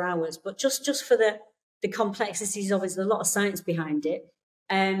about this for hours, but just for the complexities of it, there's a lot of science behind it.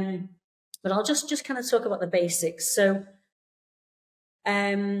 But I'll just kind of talk about the basics. So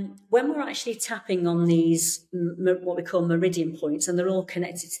when we're actually tapping on these, what we call meridian points, and they're all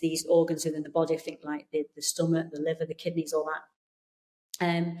connected to these organs within the body, I think like the stomach, the liver, the kidneys, all that.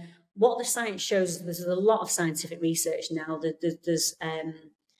 What the science shows is there's a lot of scientific research now. There's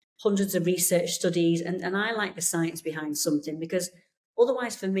hundreds of research studies, and I like the science behind something, because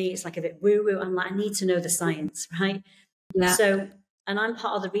otherwise for me it's like a bit woo-woo. I'm like, I need to know the science, right? Yeah. So, and I'm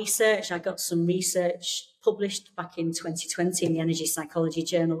part of the research. I got some research published back in 2020 in the Energy Psychology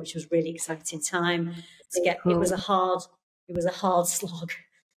Journal, which was really exciting time to get. Cool. It was a hard slog.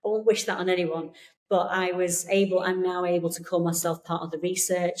 I won't wish that on anyone. But I'm now able to call myself part of the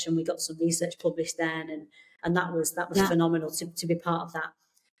research, and we got some research published then, and that was phenomenal to be part of that.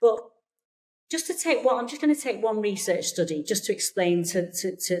 But I'm just going to take one research study just to explain to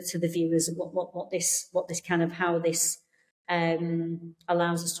the viewers what this kind of, how this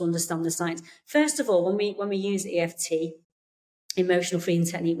allows us to understand the science. First of all, when we use EFT, emotional freedom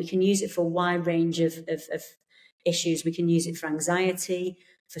technique, we can use it for a wide range of issues. We can use it for anxiety,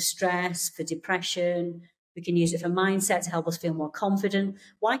 for stress, for depression. We can use it for mindset to help us feel more confident.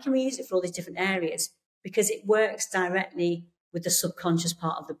 Why can we use it for all these different areas? Because it works directly with the subconscious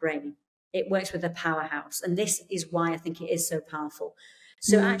part of the brain. It works with the powerhouse. And this is why I think it is so powerful.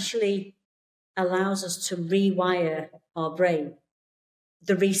 So it actually allows us to rewire our brain.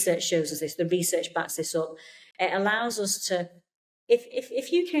 The research shows us this. The research backs this up. It allows us to,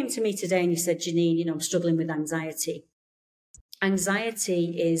 if you came to me today and you said, Janine, I'm struggling with anxiety.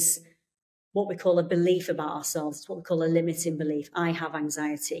 Anxiety is what we call a belief about ourselves. It's what we call a limiting belief. I have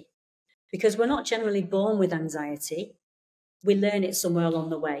anxiety. Because we're not generally born with anxiety. We learn it somewhere along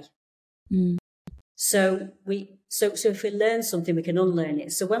the way. Mm. So if we learn something, we can unlearn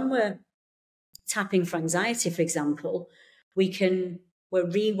it. So when we're tapping for anxiety, for example, we're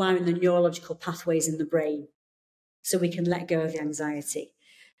rewiring the neurological pathways in the brain so we can let go of the anxiety.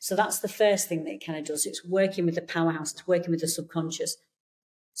 So that's the first thing that it kind of does. It's working with the powerhouse. It's working with the subconscious.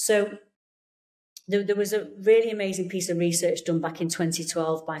 So there was a really amazing piece of research done back in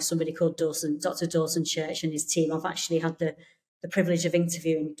 2012 by somebody called Dr. Dawson Church and his team. I've actually had the privilege of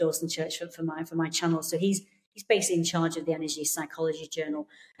interviewing Dawson Church for my channel. So he's He's basically in charge of the Energy Psychology Journal.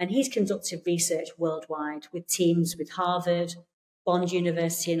 And he's conducted research worldwide with teams with Harvard, Bond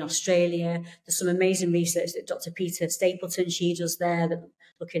University in Australia. There's some amazing research that Dr. Peter Stapleton, she does there, that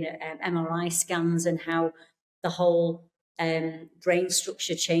looking at MRI scans and how the whole brain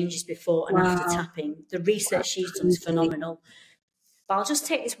structure changes before and after tapping. The research she's done is phenomenal. But I'll just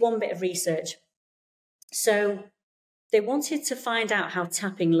take this one bit of research. So they wanted to find out how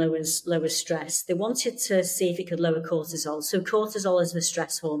tapping lowers stress. They wanted to see if it could lower cortisol. So cortisol is the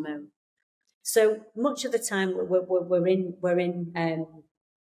stress hormone. So much of the time we're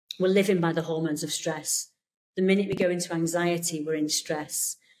living by the hormones of stress. The minute we go into anxiety, we're in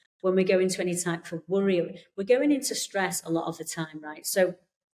stress. When we go into any type of worry, we're going into stress a lot of the time, right? So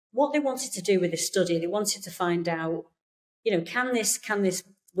what they wanted to do with this study, they wanted to find out, can this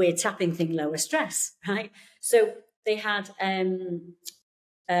weird tapping thing lower stress, right? So they had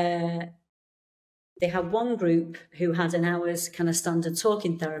one group who had an hour's kind of standard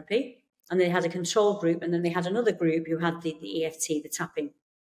talking therapy, and they had a control group, and then they had another group who had the EFT, the tapping.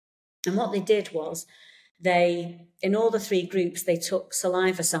 And what they did was in all the three groups, they took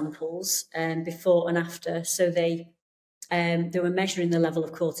saliva samples before and after. So they were measuring the level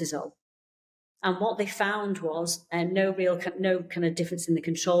of cortisol. And what they found was no kind of difference in the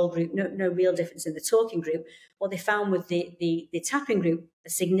control group, no real difference in the talking group. What they found with the tapping group, a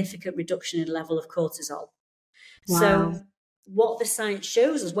significant reduction in the level of cortisol. Wow. So what the science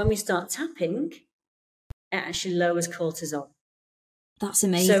shows us, when we start tapping, it actually lowers cortisol. That's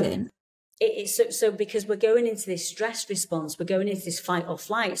amazing. So because we're going into this stress response, we're going into this fight or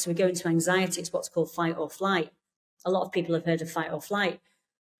flight. So we go into anxiety. It's what's called fight or flight. A lot of people have heard of fight or flight.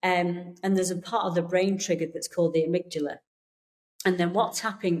 And there's a part of the brain trigger that's called the amygdala. And then what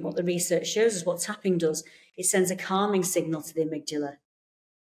the research shows us, what tapping does, it sends a calming signal to the amygdala.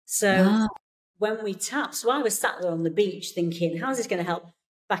 So when we tap, so I was sat there on the beach thinking, how's this going to help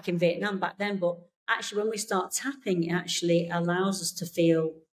back in Vietnam back then? But actually, when we start tapping, it actually allows us to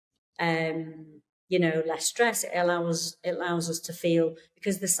feel, less stress. It allows us to feel,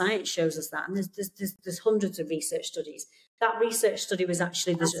 because the science shows us that. And there's hundreds of research studies. That research study was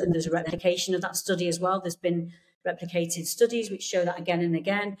actually, there's a replication of that study as well. There's been replicated studies which show that again and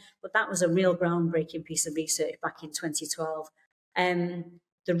again. But that was a real groundbreaking piece of research back in 2012.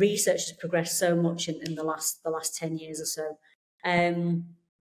 The research has progressed so much in the last 10 years or so.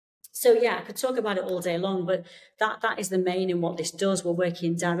 So yeah, I could talk about it all day long, but that is the main in what this does. We're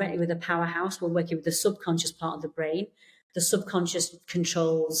working directly with a powerhouse. We're working with the subconscious part of the brain. The subconscious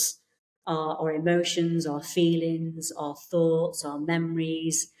controls our emotions, our feelings, our thoughts, our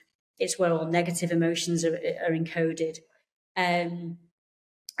memories. It's where all negative emotions are encoded. And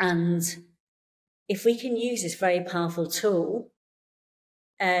if we can use this very powerful tool,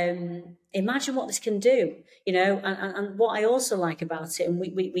 imagine what this can do, and what I also like about it, and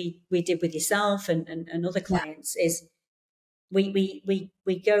we did with yourself and other clients, is we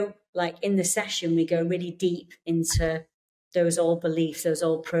go, like in the session, we go really deep into those old beliefs, those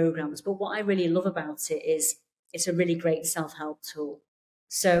old programs. But what I really love about it is it's a really great self-help tool.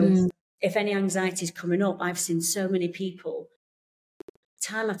 So if any anxiety is coming up, I've seen so many people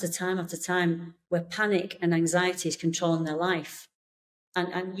time after time after time where panic and anxiety is controlling their life.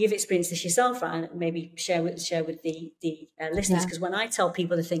 And you've experienced this yourself, right? And maybe share with the listeners, because when I tell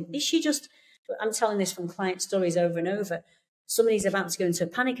people, they think, is she just, I'm telling this from client stories over and over. Somebody's about to go into a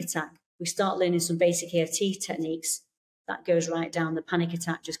panic attack. We start learning some basic EFT techniques. That goes right down. The panic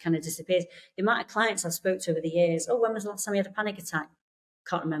attack just kind of disappears. The amount of clients I've spoke to over the years, when was the last time you had a panic attack?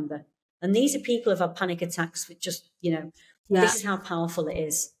 Can't remember. And these are people who've had panic attacks with just, this is how powerful it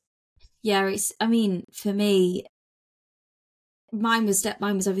is. Yeah, for me, mine was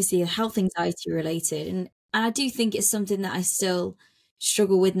obviously health anxiety related, and I do think it's something that I still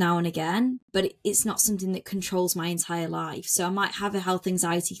struggle with now and again, but it's not something that controls my entire life. So I might have a health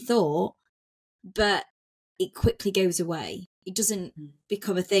anxiety thought, but it quickly goes away. It doesn't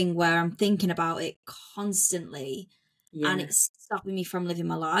become a thing where I'm thinking about it constantly and it's stopping me from living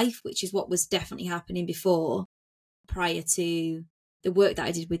my life, which is what was definitely happening before, prior to the work that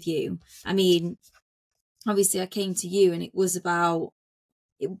I did with you. Obviously I came to you and it was about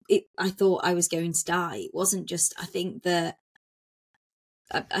it. I thought I was going to die. It wasn't just, I think that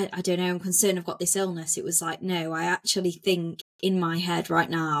I don't know, I'm concerned I've got this illness. It was like, no, I actually think in my head right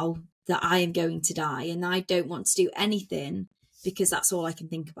now that I am going to die, and I don't want to do anything because that's all I can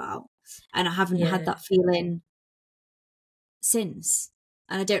think about. And I haven't had that feeling since.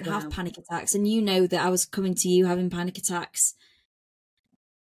 And I don't have panic attacks. And you know that I was coming to you having panic attacks.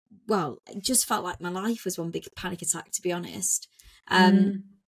 Well, it just felt like my life was one big panic attack, to be honest. And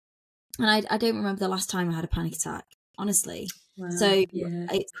And I don't remember the last time I had a panic attack, honestly. Wow. So Yeah,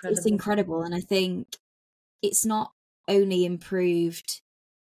 it's incredible. And I think it's not only improved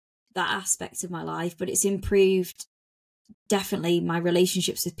that aspect of my life, but it's improved definitely my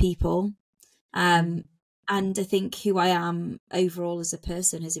relationships with people. And I think who I am overall as a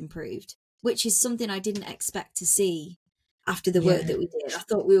person has improved, which is something I didn't expect to see after the work that we did. I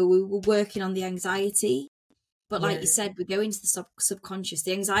thought we were working on the anxiety, but like you said, we go into the subconscious.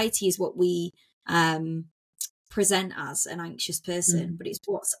 The anxiety is what we present as an anxious person, but it's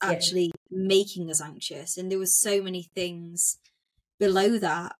what's actually making us anxious. And there was so many things below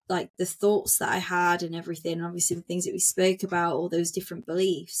that, like the thoughts that I had and everything, and obviously the things that we spoke about, all those different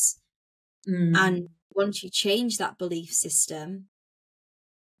beliefs. And once you change that belief system,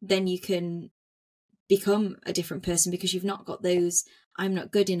 then you can become a different person, because you've not got those I'm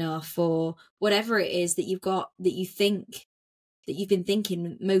not good enough or whatever it is that you've got, that you think that you've been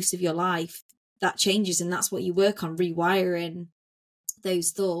thinking most of your life. That changes, and that's what you work on, rewiring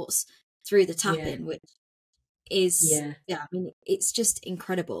those thoughts through the tapping, which is I mean, it's just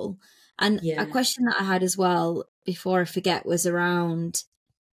incredible. And a question that I had as well before I forget was around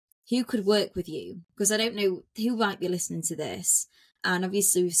who could work with you, because I don't know who might be listening to this, and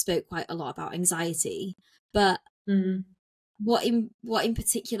obviously we've spoke quite a lot about anxiety, but what in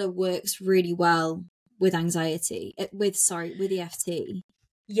particular works really well with anxiety, with EFT?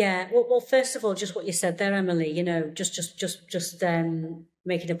 Yeah, well, first of all, just what you said there, Emily. You know, just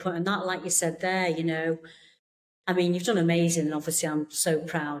making a point on that, like you said there. You know, I mean, you've done amazing, and obviously, I'm so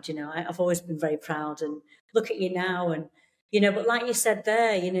proud. You know, I've always been very proud, and look at you now, and you know. But like you said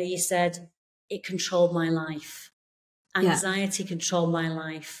there, you know, you said it controlled my life. Anxiety controlled my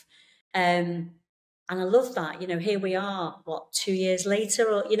life, and I love that. You know, here we are, what, 2 years later,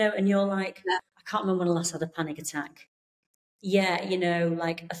 or you know, and you're like, I can't remember when I last had a panic attack. Yeah, you know,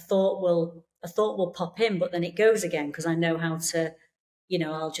 like a thought will pop in, but then it goes again because I know how to, you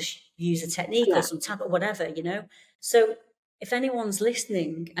know, I'll just use a technique or some tablet, whatever, you know. So if anyone's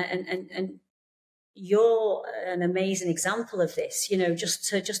listening, and you're an amazing example of this, you know, just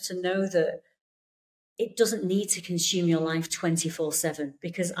to know that it doesn't need to consume your life 24/7,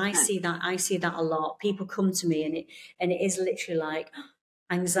 because I see that a lot. People come to me and it is literally like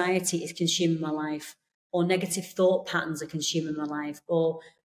anxiety is consuming my life, or negative thought patterns are consuming my life, or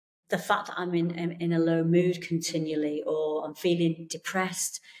the fact that I'm in a low mood continually, or I'm feeling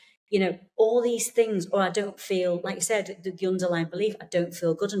depressed, you know, all these things, or I don't feel, like you said, the underlying belief, I don't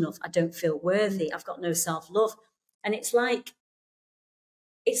feel good enough, I don't feel worthy, I've got no self-love. And it's like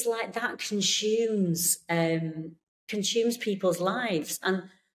that consumes people's lives. And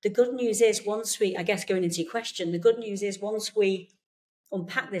the good news is, I guess going into your question, the good news is once we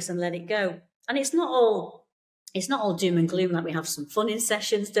unpack this and let it go, and it's not all doom and gloom. Like, we have some fun in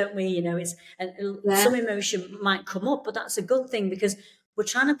sessions, don't we? You know, some emotion might come up, but that's a good thing, because we're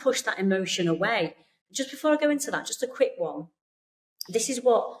trying to push that emotion away. Just before I go into that, just a quick one.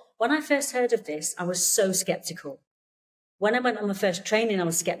 When I first heard of this, I was so skeptical. When I went on my first training, I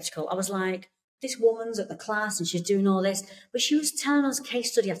was skeptical. I was like, this woman's at the class and she's doing all this, but she was telling us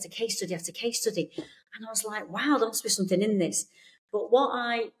case study after case study after case study. And I was like, wow, there must be something in this. But what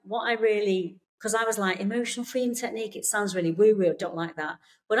I really, because I was like, emotional freedom technique, it sounds really woo-woo, I don't like that.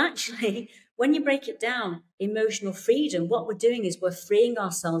 But actually, when you break it down, emotional freedom, what we're doing is we're freeing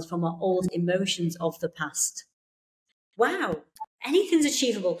ourselves from our old emotions of the past. Wow, anything's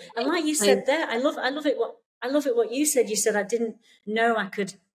achievable. And like you said there, I love it what you said. You said, I didn't know I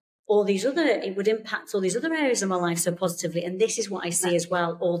could, it would impact all these other areas of my life so positively. And this is what I see as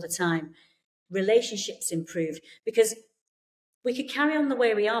well all the time. Relationships improve, because we could carry on the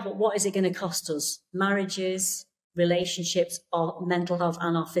way we are, but what is it going to cost us? Marriages, relationships, our mental health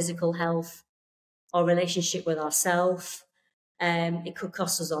and our physical health, our relationship with ourselves. It could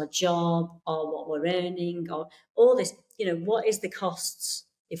cost us our job, or what we're earning, or all this. You know, what is the costs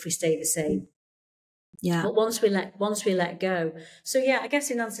if we stay the same? Yeah. But once we let go. So yeah, I guess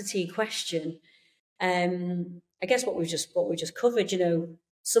in answer to your question, I guess what we just covered, you know,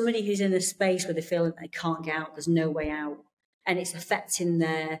 somebody who's in a space where they feel like they can't get out, there's no way out, and it's affecting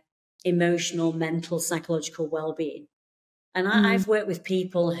their emotional, mental, psychological well-being. And I've worked with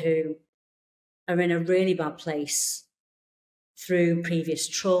people who are in a really bad place through previous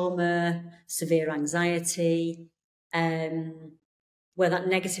trauma, severe anxiety, where that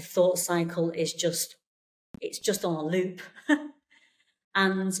negative thought cycle is just on a loop.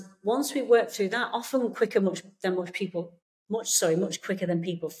 And once we work through that, often much quicker than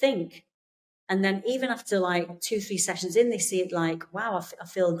people think. And then even after like 2-3 sessions in, they see it like, wow, I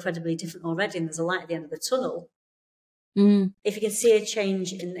feel incredibly different already, and there's a light at the end of the tunnel. If you can see a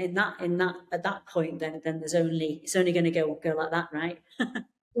change in that at that point, then it's only going to go like that, right?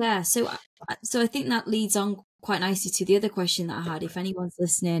 Yeah. So I think that leads on quite nicely to the other question that I had. If anyone's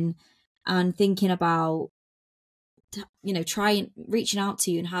listening and thinking about, trying reaching out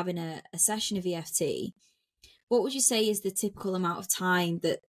to you and having a session of EFT, what would you say is the typical amount of time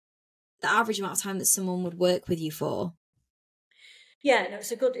the average amount of time that someone would work with you for? Yeah, no,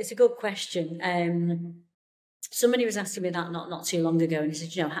 it's a good question. Somebody was asking me that not too long ago, and he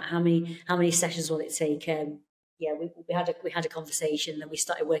said, how many sessions will it take? Yeah, we had a conversation, and then we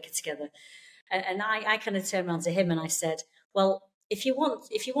started working together, and I kind of turned around to him and I said, well, if you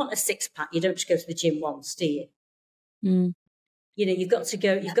want a six pack, you don't just go to the gym once, do you? Mm. You've got to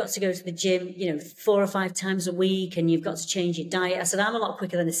go to the gym, 4 or 5 times a week, and you've got to change your diet. I said, I'm a lot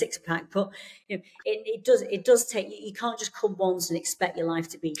quicker than a six pack, but it does take, you can't just come once and expect your life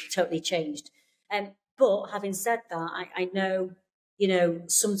to be totally changed. But having said that, I know,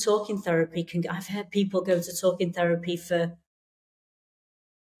 some talking therapy I've heard people go to talking therapy for A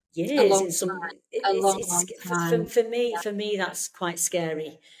years long in some time. A long, long time. for me that's quite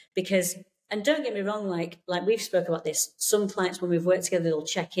scary because, and don't get me wrong, like we've spoke about this, some clients when we've worked together they'll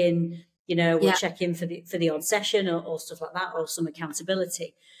check in, we'll Yeah. check in for the odd session or stuff like that, or some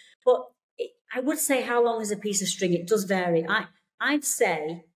accountability. But I would say, how long is a piece of string? It does vary. I'd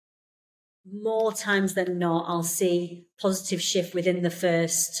say more times than not I'll see positive shift within the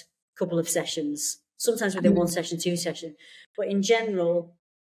first couple of sessions, sometimes within one session, two session, but in general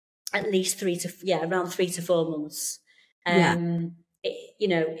at least around 3 to 4 months. Yeah.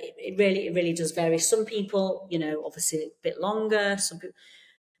 It really does vary. Some people, obviously a bit longer. Some people,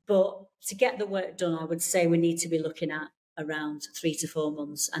 but to get the work done, I would say we need to be looking at around 3 to 4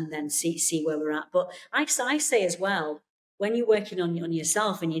 months, and then see where we're at. But I say as well, when you're working on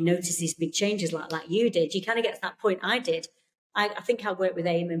yourself and you notice these big changes like you did, you kind of get to that point I did. I think I worked with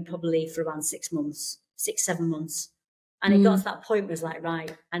Eamon probably for around 6 months, 6, 7 months. And it got to that point where it was like,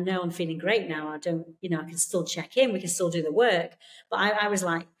 right, I know I'm feeling great now. I don't, I can still check in, we can still do the work. But I was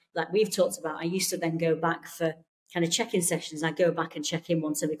like we've talked about, I used to then go back for kind of check-in sessions. I go back and check in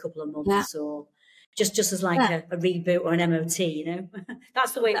once every couple of Yeah. months, or just as like Yeah. a reboot or an MOT,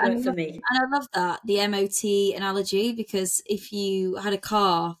 That's the way it worked for me. And I love that, the MOT analogy, because if you had a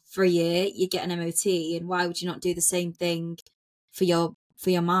car for a year, you get an MOT, and why would you not do the same thing for your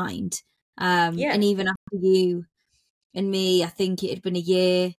mind? And Yeah. even after you and me, I think it had been a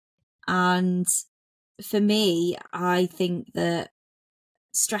year, and for me, I think that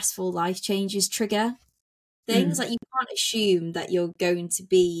stressful life changes trigger things. Like, you can't assume that you're going to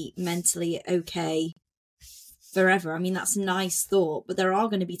be mentally okay forever. I mean, that's a nice thought, but there are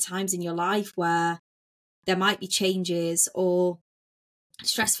going to be times in your life where there might be changes or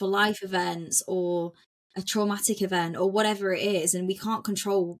stressful life events or a traumatic event or whatever it is, and we can't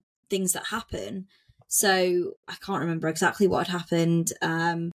control things that happen. So I can't remember exactly what had happened,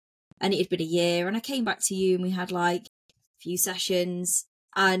 and it had been a year, and I came back to you and we had like a few sessions,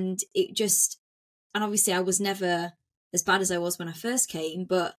 and and obviously I was never as bad as I was when I first came,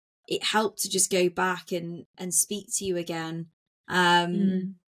 but it helped to just go back and speak to you again.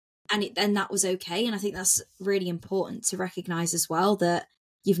 And that was okay. And I think that's really important to recognize as well, that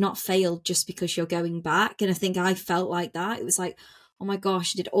you've not failed just because you're going back. And I think I felt like that. It was like, oh my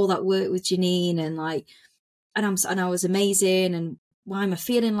gosh, I did all that work with Janine, and I was amazing, and why am I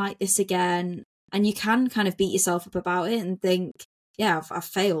feeling like this again? And you can kind of beat yourself up about it and think, yeah, I've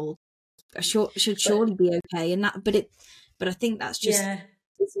failed. I should surely be okay. But I think that's just,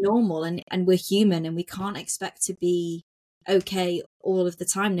 it's normal, and we're human, and we can't expect to be okay all of the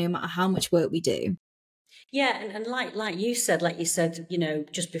time, no matter how much work we do. Yeah, and like you said,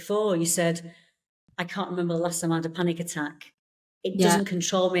 just before you said, I can't remember the last time I had a panic attack. It doesn't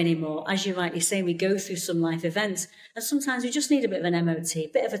control me anymore. As you rightly say, we go through some life events, and sometimes we just need a bit of an MOT, a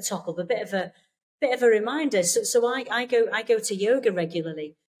bit of a top-up, a bit of a reminder. So I go to yoga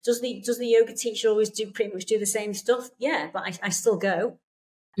regularly. Does the yoga teacher always pretty much do the same stuff? Yeah, but I still go.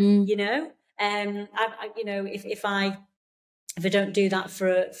 If I don't do that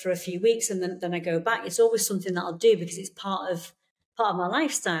for a few weeks, and then I go back, it's always something that I'll do because it's part of my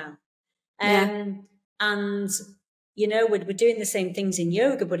lifestyle. And we're doing the same things in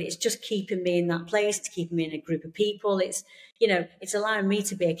yoga, but it's just keeping me in that place, it's keeping me in a group of people. It's it's allowing me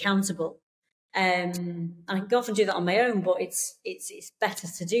to be accountable. I can go off and do that on my own, but it's better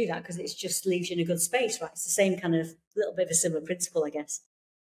to do that because it just leaves you in a good space, right? It's the same kind of little bit of a similar principle, I guess.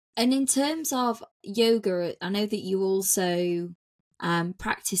 And in terms of yoga, I know that you also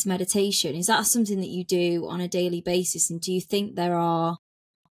practice meditation. Is that something that you do on a daily basis? And do you think there are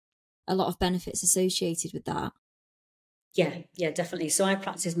a lot of benefits associated with that? Yeah, definitely. So I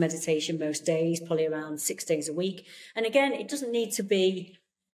practice meditation most days, probably around 6 days a week. And again, it doesn't need to be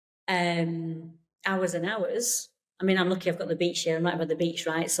hours and hours. I mean, I'm lucky I've got the beach here. I'm right by the beach,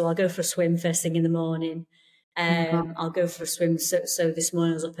 right? So I'll go for a swim first thing in the morning. Oh my God. I'll go for a swim. So this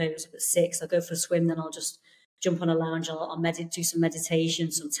morning I was up at 6. I'll go for a swim, then I'll just jump on a lounge. I'll do some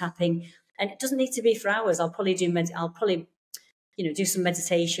meditation, some tapping. And it doesn't need to be for hours. I'll probably, do some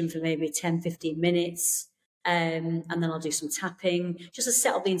meditation for maybe 10, 15 minutes. And then I'll do some tapping just to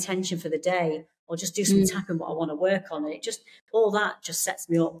set up the intention for the day, or just do some tapping what I want to work on. And it just, all that just sets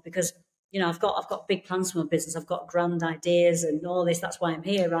me up because, I've got big plans for my business. I've got grand ideas and all this. That's why I'm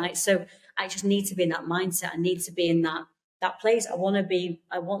here, right? So I just need to be in that mindset. I need to be in that place. I want to be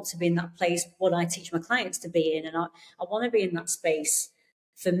in that place, what I teach my clients to be in. And I want to be in that space.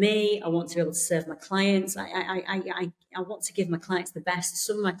 For me, I want to be able to serve my clients. I want to give my clients the best.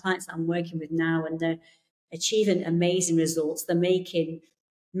 Some of my clients that I'm working with now, and they're achieving amazing results. They're making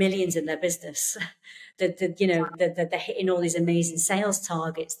millions in their business. They're hitting all these amazing sales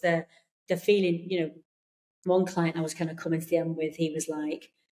targets. They're feeling, one client I was kind of coming to the end with, he was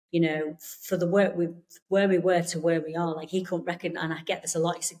like, for the work where we were to where we are, like he couldn't recognize, and I get this a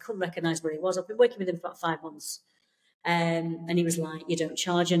lot, he said, couldn't recognize where he was. I've been working with him for about 5 months. And he was like, you don't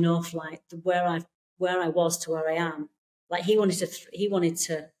charge enough, like where I was to where I am. Like he was ready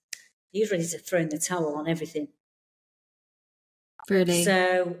to throw in the towel on everything. Really?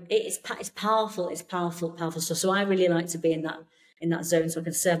 So it's powerful. It's powerful stuff. So I really like to be in that zone, so I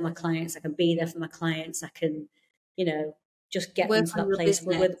can serve my clients. I can be there for my clients. I can, just get Work them to on that your place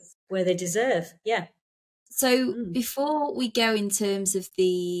business. where they deserve. Yeah. So before we go in terms of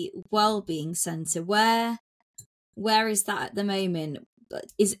the wellbeing centre, where is that at the moment?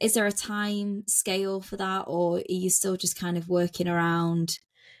 Is there a time scale for that, or are you still just kind of working around?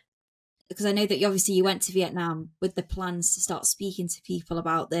 Because I know that you went to Vietnam with the plans to start speaking to people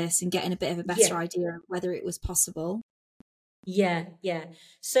about this and getting a bit of a better idea of whether it was possible. Yeah.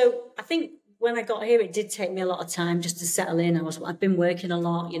 So I think when I got here, it did take me a lot of time just to settle in. I've been working a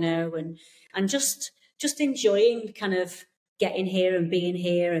lot, and just enjoying kind of getting here and being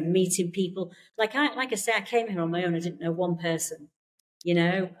here and meeting people. Like I say, I came here on my own. I didn't know one person,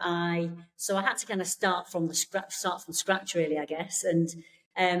 so I had to kind of start from scratch really, I guess. And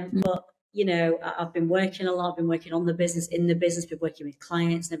but I've been working a lot. I've been working on the business, in the business, been working with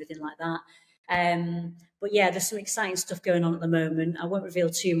clients and everything like that. But yeah, there's some exciting stuff going on at the moment. I won't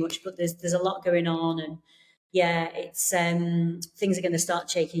reveal too much, but there's a lot going on, and yeah, it's things are going to start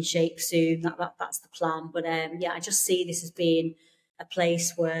taking shape soon. That's the plan. But yeah, I just see this as being a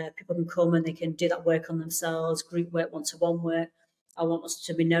place where people can come and they can do that work on themselves, group work, one-to-one work. I want us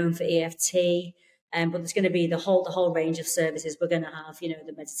to be known for EFT. But there's going to be the whole range of services. We're going to have,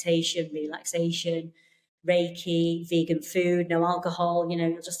 the meditation, relaxation, Reiki, vegan food, no alcohol.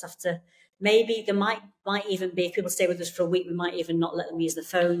 You'll just have to. Maybe there might even be, if people stay with us for a week, we might even not let them use the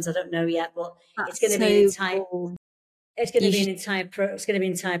phones. I don't know yet, but it's going to be an entire. Cool. It's going to be an entire. It's going to be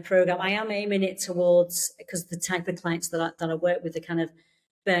an entire program. I am aiming it towards, because the type of clients that I work with are kind of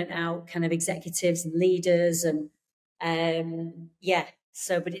burnt out, kind of executives and leaders, and yeah.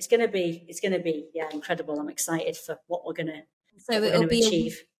 So, but it's going to be incredible. I'm excited for what we're going to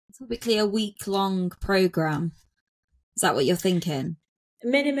achieve. Typically a week-long program. Is that what you're thinking?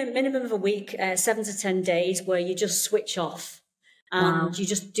 Minimum of a week, 7 to 10 days, where you just switch off and you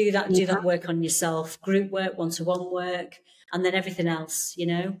just do that work on yourself, group work, one-to-one work, and then everything else,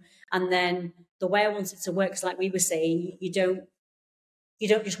 And then the way I want it to work is, like we were saying, you don't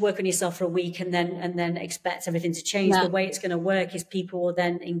just work on yourself for a week and then expect everything to change. Yeah. The way it's going to work is people will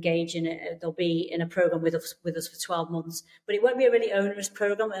then engage in it. They'll be in a program with us for 12 months, but it won't be a really onerous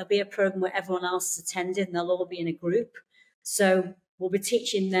program. It'll be a program where everyone else is attended and they'll all be in a group. So we'll be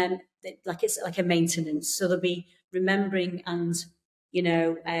teaching them like it's like a maintenance. So they'll be remembering and,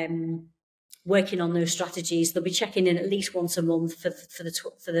 working on those strategies. They'll be checking in at least once a month for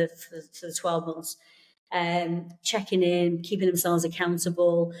the 12 months. Checking in, keeping themselves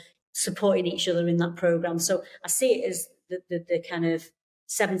accountable, supporting each other in that program. So I see it as the kind of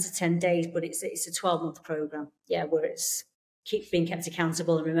 7 to 10 days, but it's a 12-month program. Yeah, where it's being kept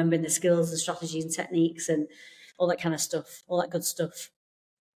accountable and remembering the skills and strategies and techniques and all that kind of stuff, all that good stuff.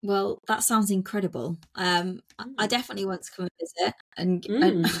 Well, that sounds incredible. I definitely want to come and visit, and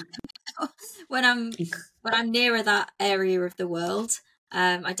when I'm nearer that area of the world,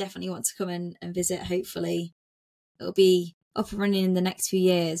 I definitely want to come and visit. Hopefully it'll be up and running in the next few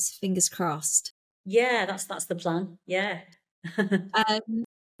years. Fingers crossed. Yeah, that's the plan. Yeah.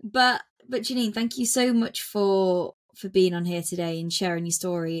 But Janine, thank you so much for being on here today and sharing your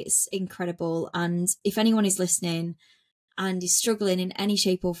story. It's incredible. And if anyone is listening and is struggling in any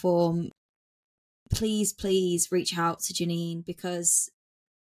shape or form, please reach out to Janine, because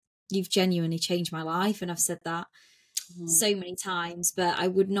you've genuinely changed my life. And I've said that so many times, but I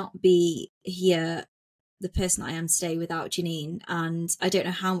would not be here, the person that I am today, without Janine. And I don't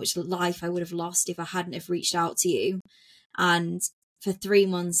know how much life I would have lost if I hadn't have reached out to you. And for 3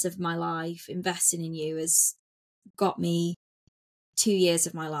 months of my life, investing in you has got me 2 years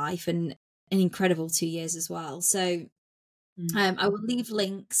of my life, and an incredible 2 years as well. So I will leave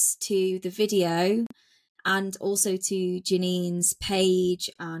links to the video and also to Janine's page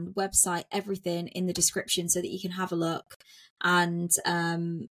and website, everything in the description, so that you can have a look and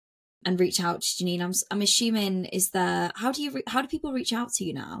reach out to Janine. I'm assuming, is there, how do people reach out to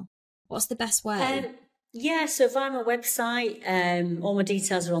you now? What's the best way? So via my website, all my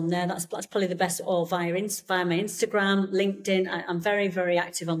details are on there. That's probably the best, or via my Instagram, LinkedIn. I'm very, very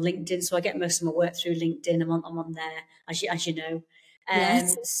active on LinkedIn, so I get most of my work through LinkedIn. I'm on there, as you know.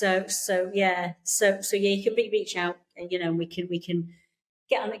 Yes. So you can reach out, and we can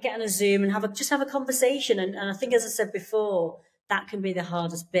get on a Zoom and have a conversation. And I think, as I said before, that can be the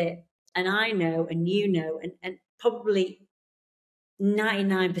hardest bit. And I know, and you know, and probably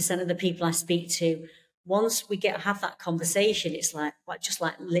 99% of the people I speak to, once we have that conversation, it's like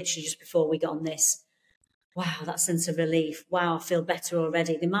literally just before we got on this, wow, that sense of relief. Wow, I feel better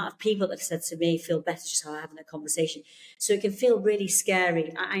already. The amount of people that have said to me, feel better just by having a conversation. So it can feel really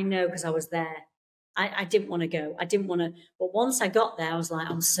scary. I know, because I was there. I didn't want to go. I didn't want to. But once I got there, I was like,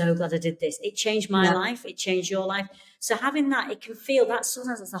 I'm so glad I did this. It changed my life. It changed your life. So having that, it can feel that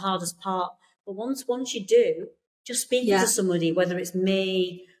sometimes that's the hardest part. But once you do, just speaking to somebody, whether it's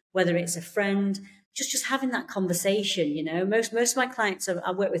me, whether it's a friend, just having that conversation. Most of my clients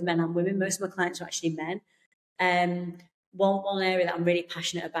I work with men and women. Most of my clients are actually men. One area that I'm really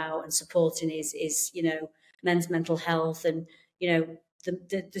passionate about and supporting is men's mental health, and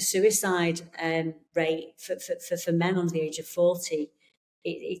the suicide rate for men under the age of 40.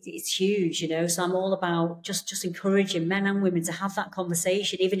 It's huge, So I'm all about just encouraging men and women to have that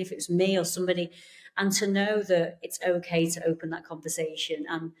conversation, even if it was me or somebody, and to know that it's okay to open that conversation.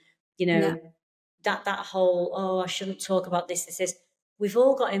 And that whole, I shouldn't talk about this. We've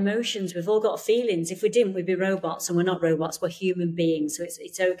all got emotions. We've all got feelings. If we didn't, we'd be robots, and we're not robots. We're human beings. So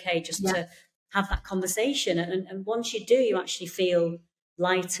it's okay just to have that conversation. And once you do, you actually feel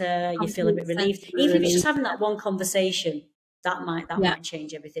lighter. You feel a bit relieved. Even if it's just having that one conversation, that might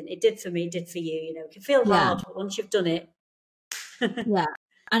change everything. It did for me. It did for you. It can feel hard, but once you've done it.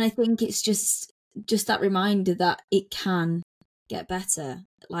 And I think it's just that reminder that it can get better.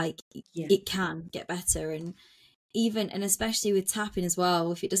 It can get better. And especially with tapping as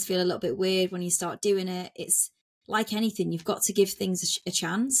well, if it does feel a little bit weird when you start doing it, it's like anything, you've got to give things a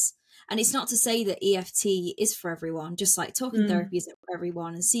chance. And it's not to say that EFT is for everyone, just like talking therapy isn't for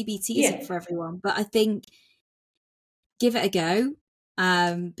everyone, and CBT isn't for everyone. But I think give it a go,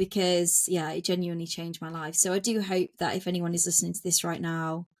 because it genuinely changed my life. So I do hope that if anyone is listening to this right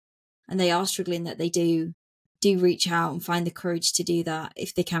now and they are struggling, that they do reach out and find the courage to do that,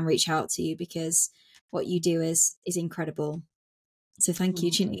 if they can reach out to you, because what you do is incredible. So thank you,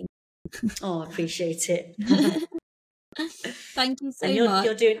 Janine. I appreciate it. Thank you so much.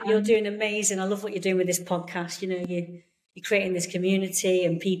 You're doing amazing. I love what you're doing with this podcast. You're creating this community,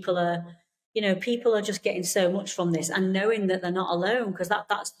 and people are just getting so much from this, and knowing that they're not alone, because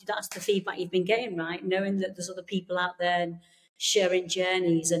that's the feedback you've been getting, right? Knowing that there's other people out there and sharing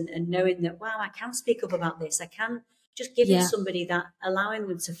journeys, and knowing that, wow, I can speak up about this. I can just giving somebody that, allowing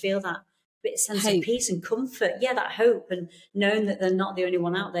them to feel that bit sense of peace and comfort. Yeah, that hope, and knowing that they're not the only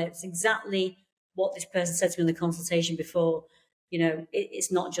one out there. It's exactly what this person said to me in the consultation before.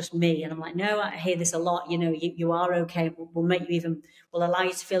 It's not just me. And I'm like, no, I hear this a lot. You are okay. We'll allow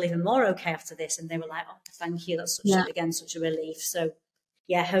you to feel even more okay after this. And they were like, oh, thank you. That's such a relief. So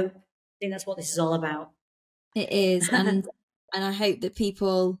hope. I think that's what this is all about. It is. And I hope that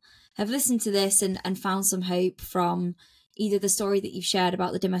people have listened to this and found some hope from either the story that you've shared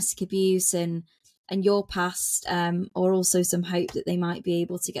about the domestic abuse and your past, or also some hope that they might be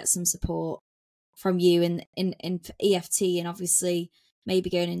able to get some support from you in EFT. And obviously maybe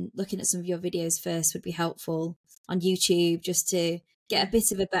going and looking at some of your videos first would be helpful on YouTube, just to get a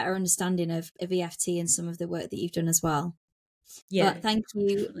bit of a better understanding of EFT and some of the work that you've done as well. But thank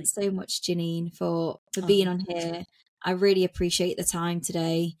you so much, Janine, for being on here. I really appreciate the time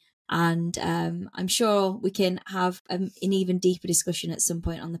today, and I'm sure we can have an even deeper discussion at some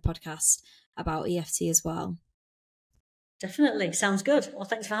point on the podcast about EFT as well. Definitely. Sounds good. Well,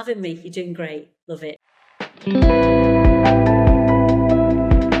 thanks for having me. You're doing great. Love it.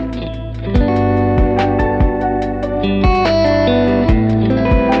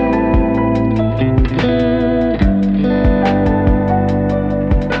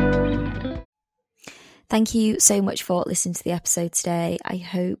 Thank you so much for listening to the episode today. I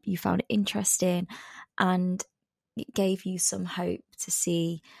hope you found it interesting and it gave you some hope to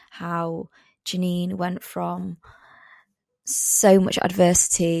see how Janine went from so much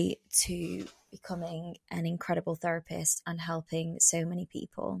adversity to becoming an incredible therapist and helping so many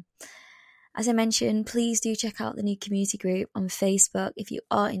people. As I mentioned, please do check out the new community group on Facebook if you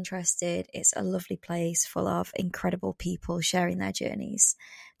are interested. It's a lovely place full of incredible people sharing their journeys.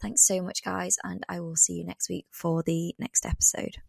 Thanks so much, guys, and I will see you next week for the next episode.